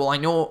Deku was like, well, I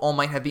know All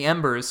Might had the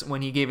embers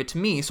when he gave it to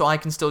me, so I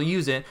can still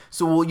use it,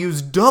 so we'll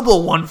use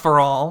double one for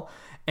all.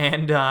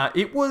 And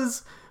it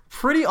was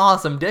pretty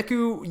awesome.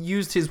 Deku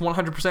used his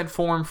 100%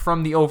 form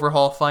from the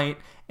overhaul fight,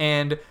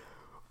 and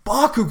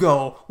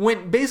Bakugo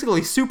went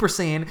basically Super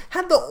Saiyan,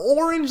 had the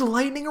orange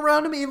lightning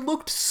around him. It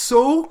looked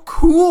so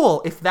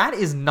cool. If that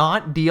is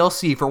not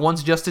DLC for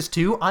One's Justice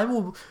 2, I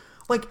will,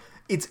 like,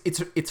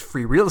 it's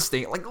free real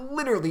estate. Like,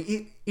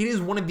 literally, it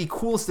is one of the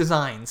coolest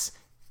designs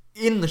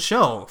in the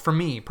show for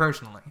me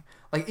personally.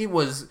 Like, it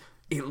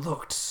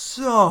looked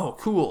so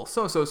cool.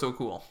 So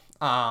cool.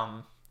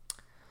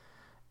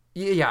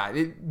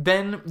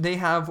 Then they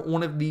have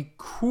one of the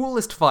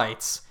coolest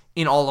fights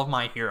in all of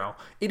My Hero.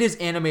 It is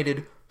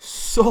animated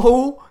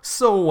so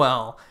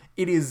well.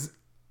 It is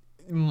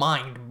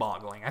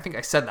mind-boggling. I think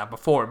I said that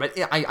before, but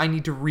I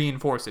need to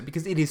reinforce it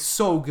because it is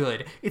so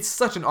good. It's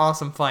such an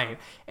awesome fight,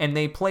 and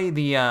they play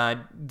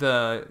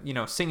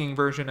the singing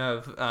version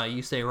of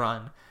You Say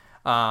Run.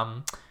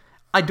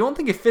 I don't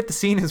think it fit the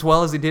scene as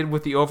well as it did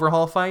with the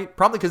overhaul fight,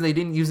 probably because they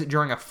didn't use it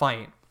during a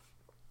fight.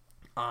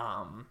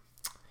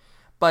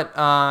 But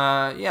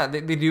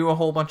they do a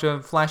whole bunch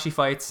of flashy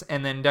fights,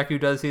 and then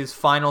Deku does his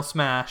final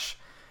smash,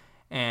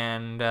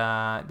 and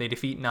they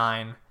defeat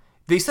Nine.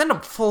 They send him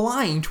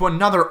flying to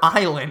another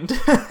island.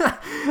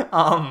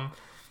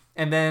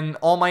 And then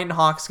All Might and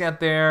Hawks get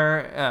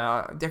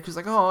there. Deku's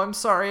like, oh, I'm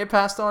sorry, I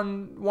passed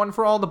on one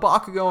for all the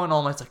Bakugo, and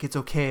All Might's like, it's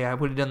okay, I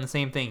would have done the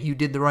same thing. You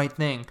did the right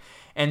thing.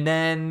 And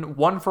then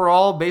One for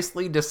All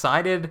basically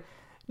decided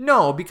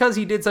no, because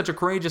he did such a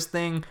courageous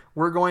thing,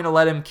 we're going to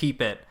let him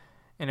keep it.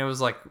 And it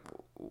was like,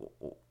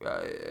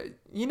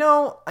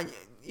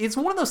 it's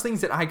one of those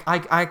things that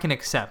I can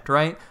accept,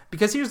 right?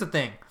 Because here's the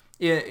thing.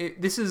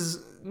 This is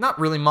not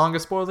really manga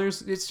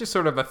spoilers. It's just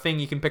sort of a thing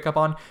you can pick up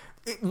on.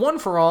 One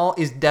for All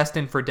is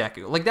destined for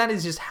Deku. Like, that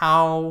is just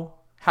how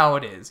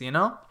it is, you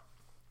know?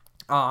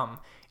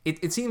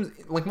 It seems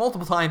like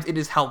multiple times it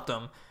has helped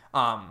him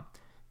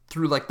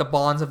through, like, the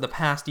bonds of the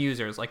past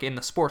users, like in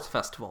the sports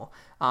festival.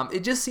 It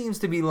just seems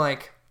to be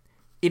like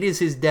it is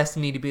his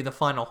destiny to be the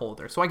final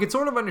holder. So I could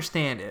sort of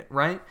understand it,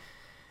 right?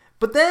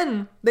 But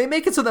then they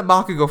make it so that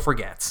Bakugo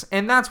forgets.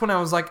 And that's when I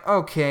was like,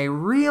 okay,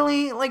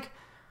 really? Like,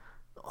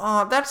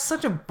 that's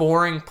such a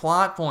boring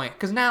plot point.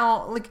 Because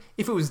now, like,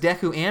 if it was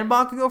Deku and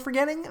Bakugo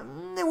forgetting,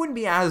 it wouldn't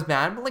be as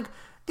bad. But, like,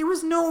 there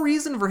was no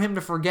reason for him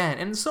to forget.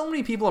 And so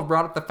many people have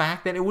brought up the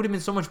fact that it would have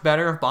been so much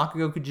better if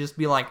Bakugo could just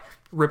be like,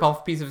 rip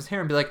off a piece of his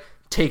hair and be like,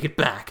 take it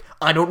back.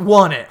 I don't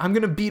want it. I'm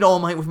going to beat All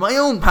Might with my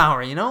own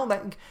power, you know?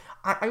 That,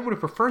 I would have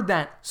preferred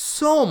that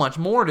so much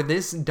more to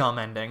this dumb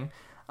ending.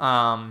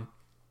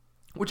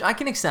 Which I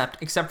can accept,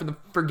 except for the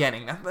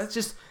forgetting.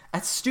 That's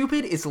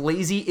stupid, it's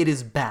lazy, it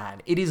is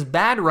bad. It is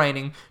bad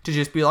writing to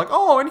just be like,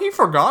 oh, and he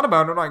forgot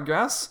about it, I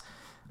guess.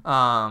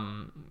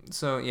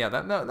 So yeah,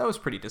 that was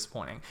pretty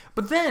disappointing.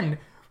 But then,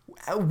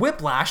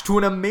 whiplash to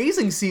an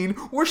amazing scene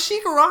where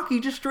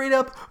Shigaraki just straight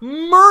up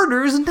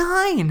murders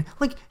Nine.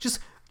 Like,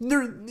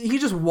 he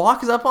just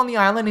walks up on the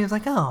island and he's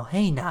like, oh,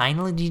 hey, Nine,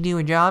 did you do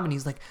a job? And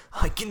he's like,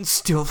 I can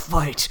still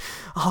fight.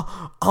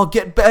 I'll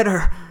get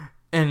better.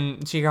 And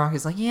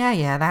Shigaraki's like,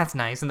 yeah, that's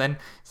nice. And then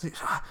he's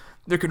like,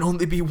 there can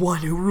only be one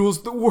who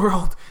rules the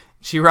world.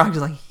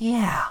 Shigaraki's like,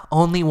 yeah,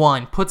 only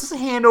one. Puts his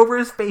hand over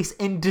his face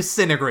and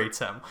disintegrates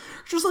him.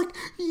 She's like,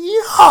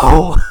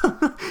 yo!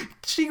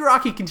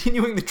 Shigaraki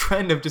continuing the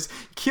trend of just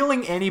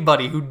killing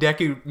anybody who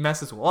Deku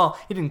messes with. Well,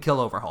 he didn't kill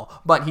Overhaul,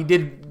 but he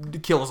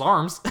did kill his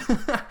arms.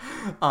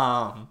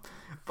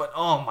 But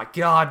oh my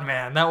god,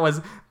 man,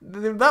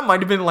 that might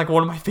have been like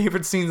one of my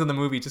favorite scenes in the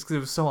movie just because it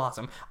was so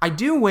awesome. I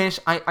do wish,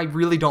 I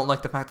really don't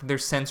like the fact that they're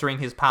censoring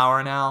his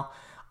power now.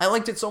 I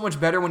liked it so much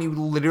better when you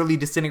literally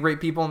disintegrate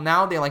people.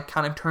 Now they like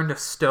kind of turn to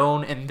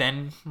stone and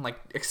then like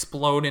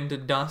explode into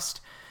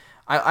dust.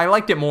 I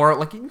liked it more.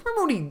 Like, you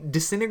remember when he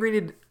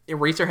disintegrated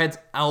Eraserhead's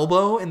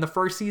elbow in the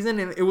first season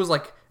and it was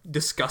like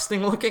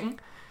disgusting looking?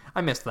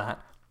 I missed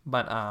that.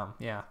 But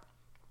yeah.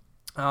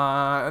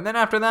 And then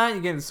after that,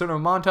 you get sort of a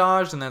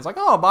montage, and then it's like,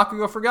 oh,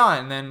 Bakugo forgot,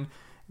 and then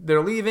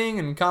they're leaving,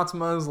 and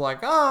Katsuma's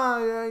like,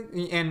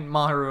 and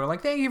Maharu are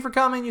like, thank you for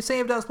coming, you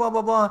saved us, blah,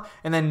 blah, blah,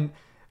 and then,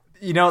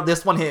 you know,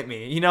 this one hit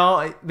me, you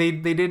know, they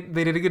did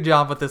a good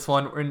job with this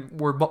one,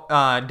 where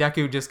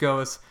Deku just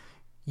goes,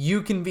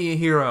 you can be a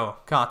hero,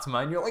 Katsuma,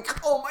 and you're like,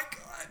 oh my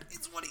god,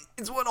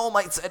 it's what All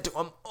Might said to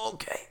him,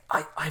 okay,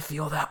 I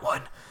feel that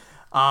one,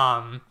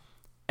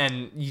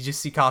 and you just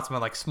see Katsuma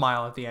like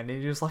smile at the end,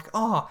 and you're just like,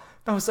 oh,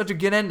 that was such a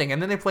good ending. And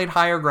then they played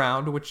Higher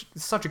Ground, which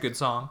is such a good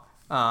song.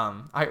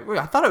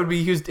 I thought it would be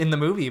used in the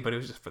movie, but it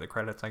was just for the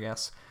credits, I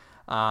guess.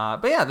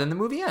 But yeah, then the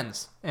movie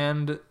ends,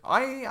 and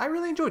I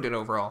really enjoyed it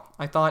overall.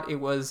 I thought it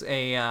was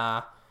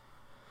a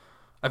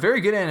very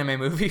good anime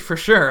movie for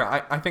sure.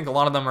 I think a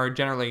lot of them are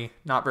generally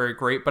not very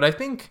great, but I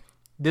think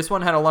this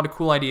one had a lot of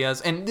cool ideas.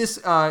 And this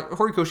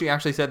Horikoshi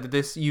actually said that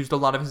this used a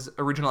lot of his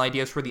original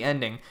ideas for the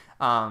ending.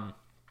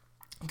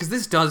 Because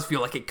this does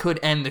feel like it could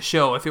end the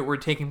show if it were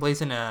taking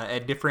place in a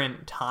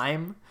different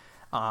time,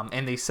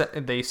 and they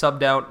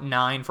subbed out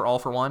 9 for All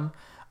for One.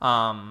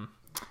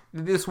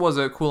 This was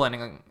a cool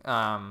ending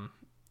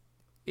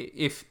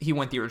if he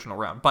went the original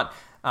route. But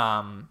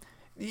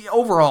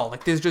overall,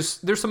 like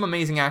there's some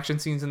amazing action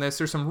scenes in this.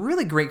 There's some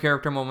really great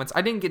character moments.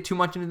 I didn't get too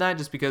much into that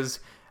just because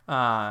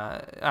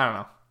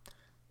I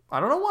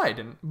don't know why I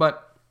didn't.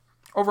 But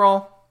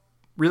overall,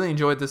 really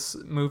enjoyed this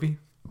movie.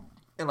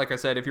 And like I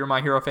said, if you're a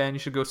My Hero fan, you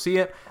should go see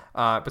it.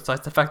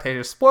 Besides the fact that I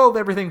just spoiled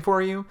everything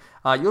for you,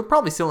 you'll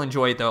probably still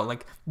enjoy it though.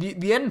 Like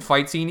the end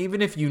fight scene,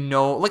 even if you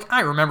know, like I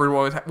remember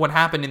what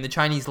happened in the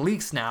Chinese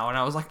leaks now, and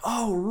I was like,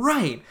 oh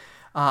right,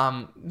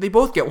 they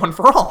both get one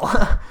for all,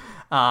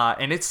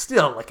 and it's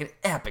still like an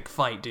epic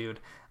fight, dude.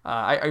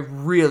 I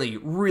really,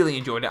 really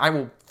enjoyed it. I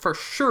will for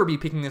sure be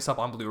picking this up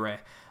on Blu-ray.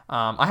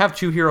 I have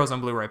 2 Heroes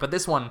on Blu-ray, but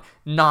this one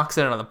knocks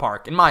it out of the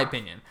park, in my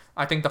opinion.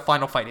 I think the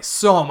final fight is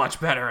so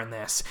much better in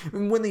this.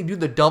 When they do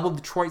the double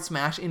Detroit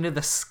smash into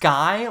the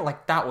sky,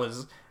 like that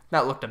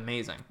looked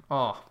amazing.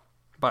 Oh,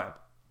 but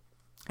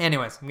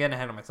anyways, I'm getting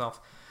ahead of myself.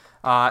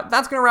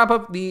 That's going to wrap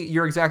up the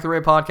You're Exactly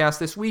Right podcast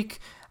this week.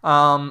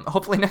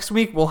 Hopefully next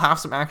week we'll have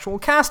some actual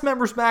cast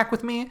members back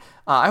with me.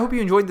 I hope you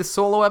enjoyed this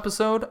solo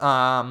episode.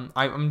 I'm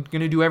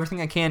going to do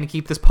everything I can to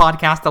keep this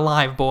podcast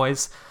alive,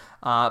 boys.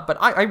 But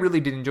I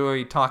really did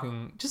enjoy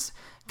talking, just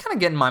kind of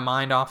getting my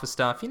mind off of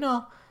stuff, you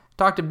know,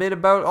 talked a bit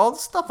about all the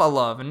stuff I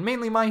love, and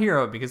mainly My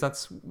Hero, because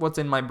that's what's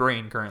in my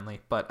brain currently.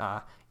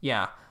 But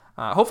yeah,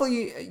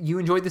 hopefully you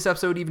enjoyed this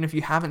episode, even if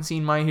you haven't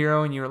seen My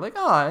Hero, and you're like,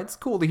 oh, it's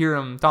cool to hear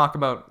him talk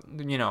about,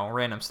 you know,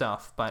 random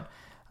stuff. But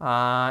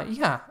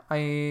Yeah,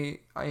 I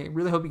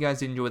really hope you guys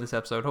did enjoy this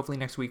episode. Hopefully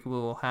next week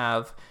we'll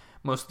have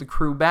most of the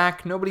crew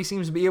back. Nobody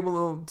seems to be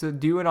able to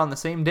do it on the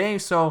same day,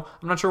 so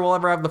I'm not sure we'll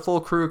ever have the full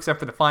crew except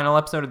for the final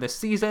episode of this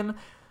season.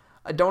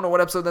 I don't know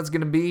what episode that's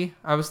going to be.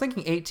 I was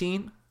thinking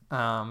 18,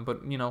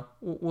 but,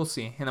 we'll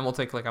see. And then we'll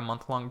take like a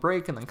month-long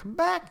break and then come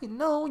back. You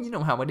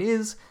know how it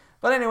is.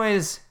 But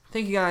anyways,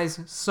 thank you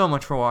guys so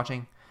much for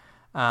watching.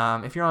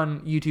 If you're on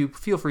YouTube,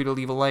 feel free to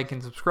leave a like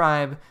and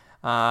subscribe.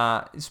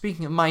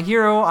 Speaking of My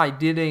Hero, I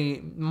did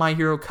a My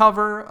Hero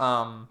cover,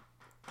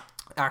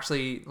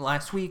 actually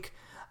last week.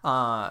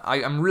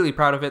 I'm really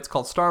proud of it. It's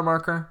called Star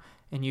Marker,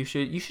 and you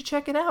should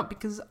check it out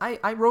because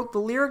I wrote the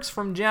lyrics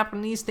from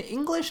Japanese to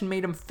English and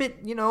made them fit,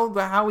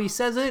 how he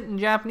says it in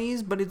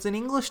Japanese, but it's in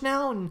English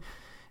now, and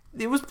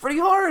it was pretty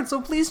hard,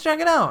 so please check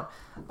it out.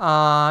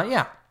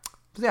 Yeah,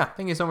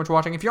 thank you so much for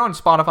watching. If you're on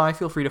Spotify,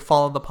 feel free to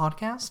follow the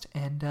podcast,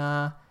 and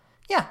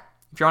yeah,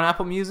 if you're on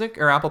Apple Music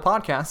or Apple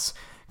Podcasts,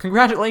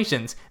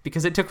 congratulations,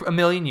 because it took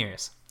 1,000,000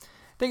 years.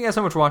 Thank you guys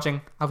so much for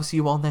watching. I will see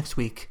you all next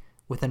week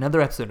with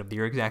another episode of the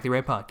You're Exactly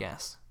Right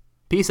podcast.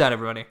 Peace out,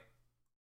 everybody.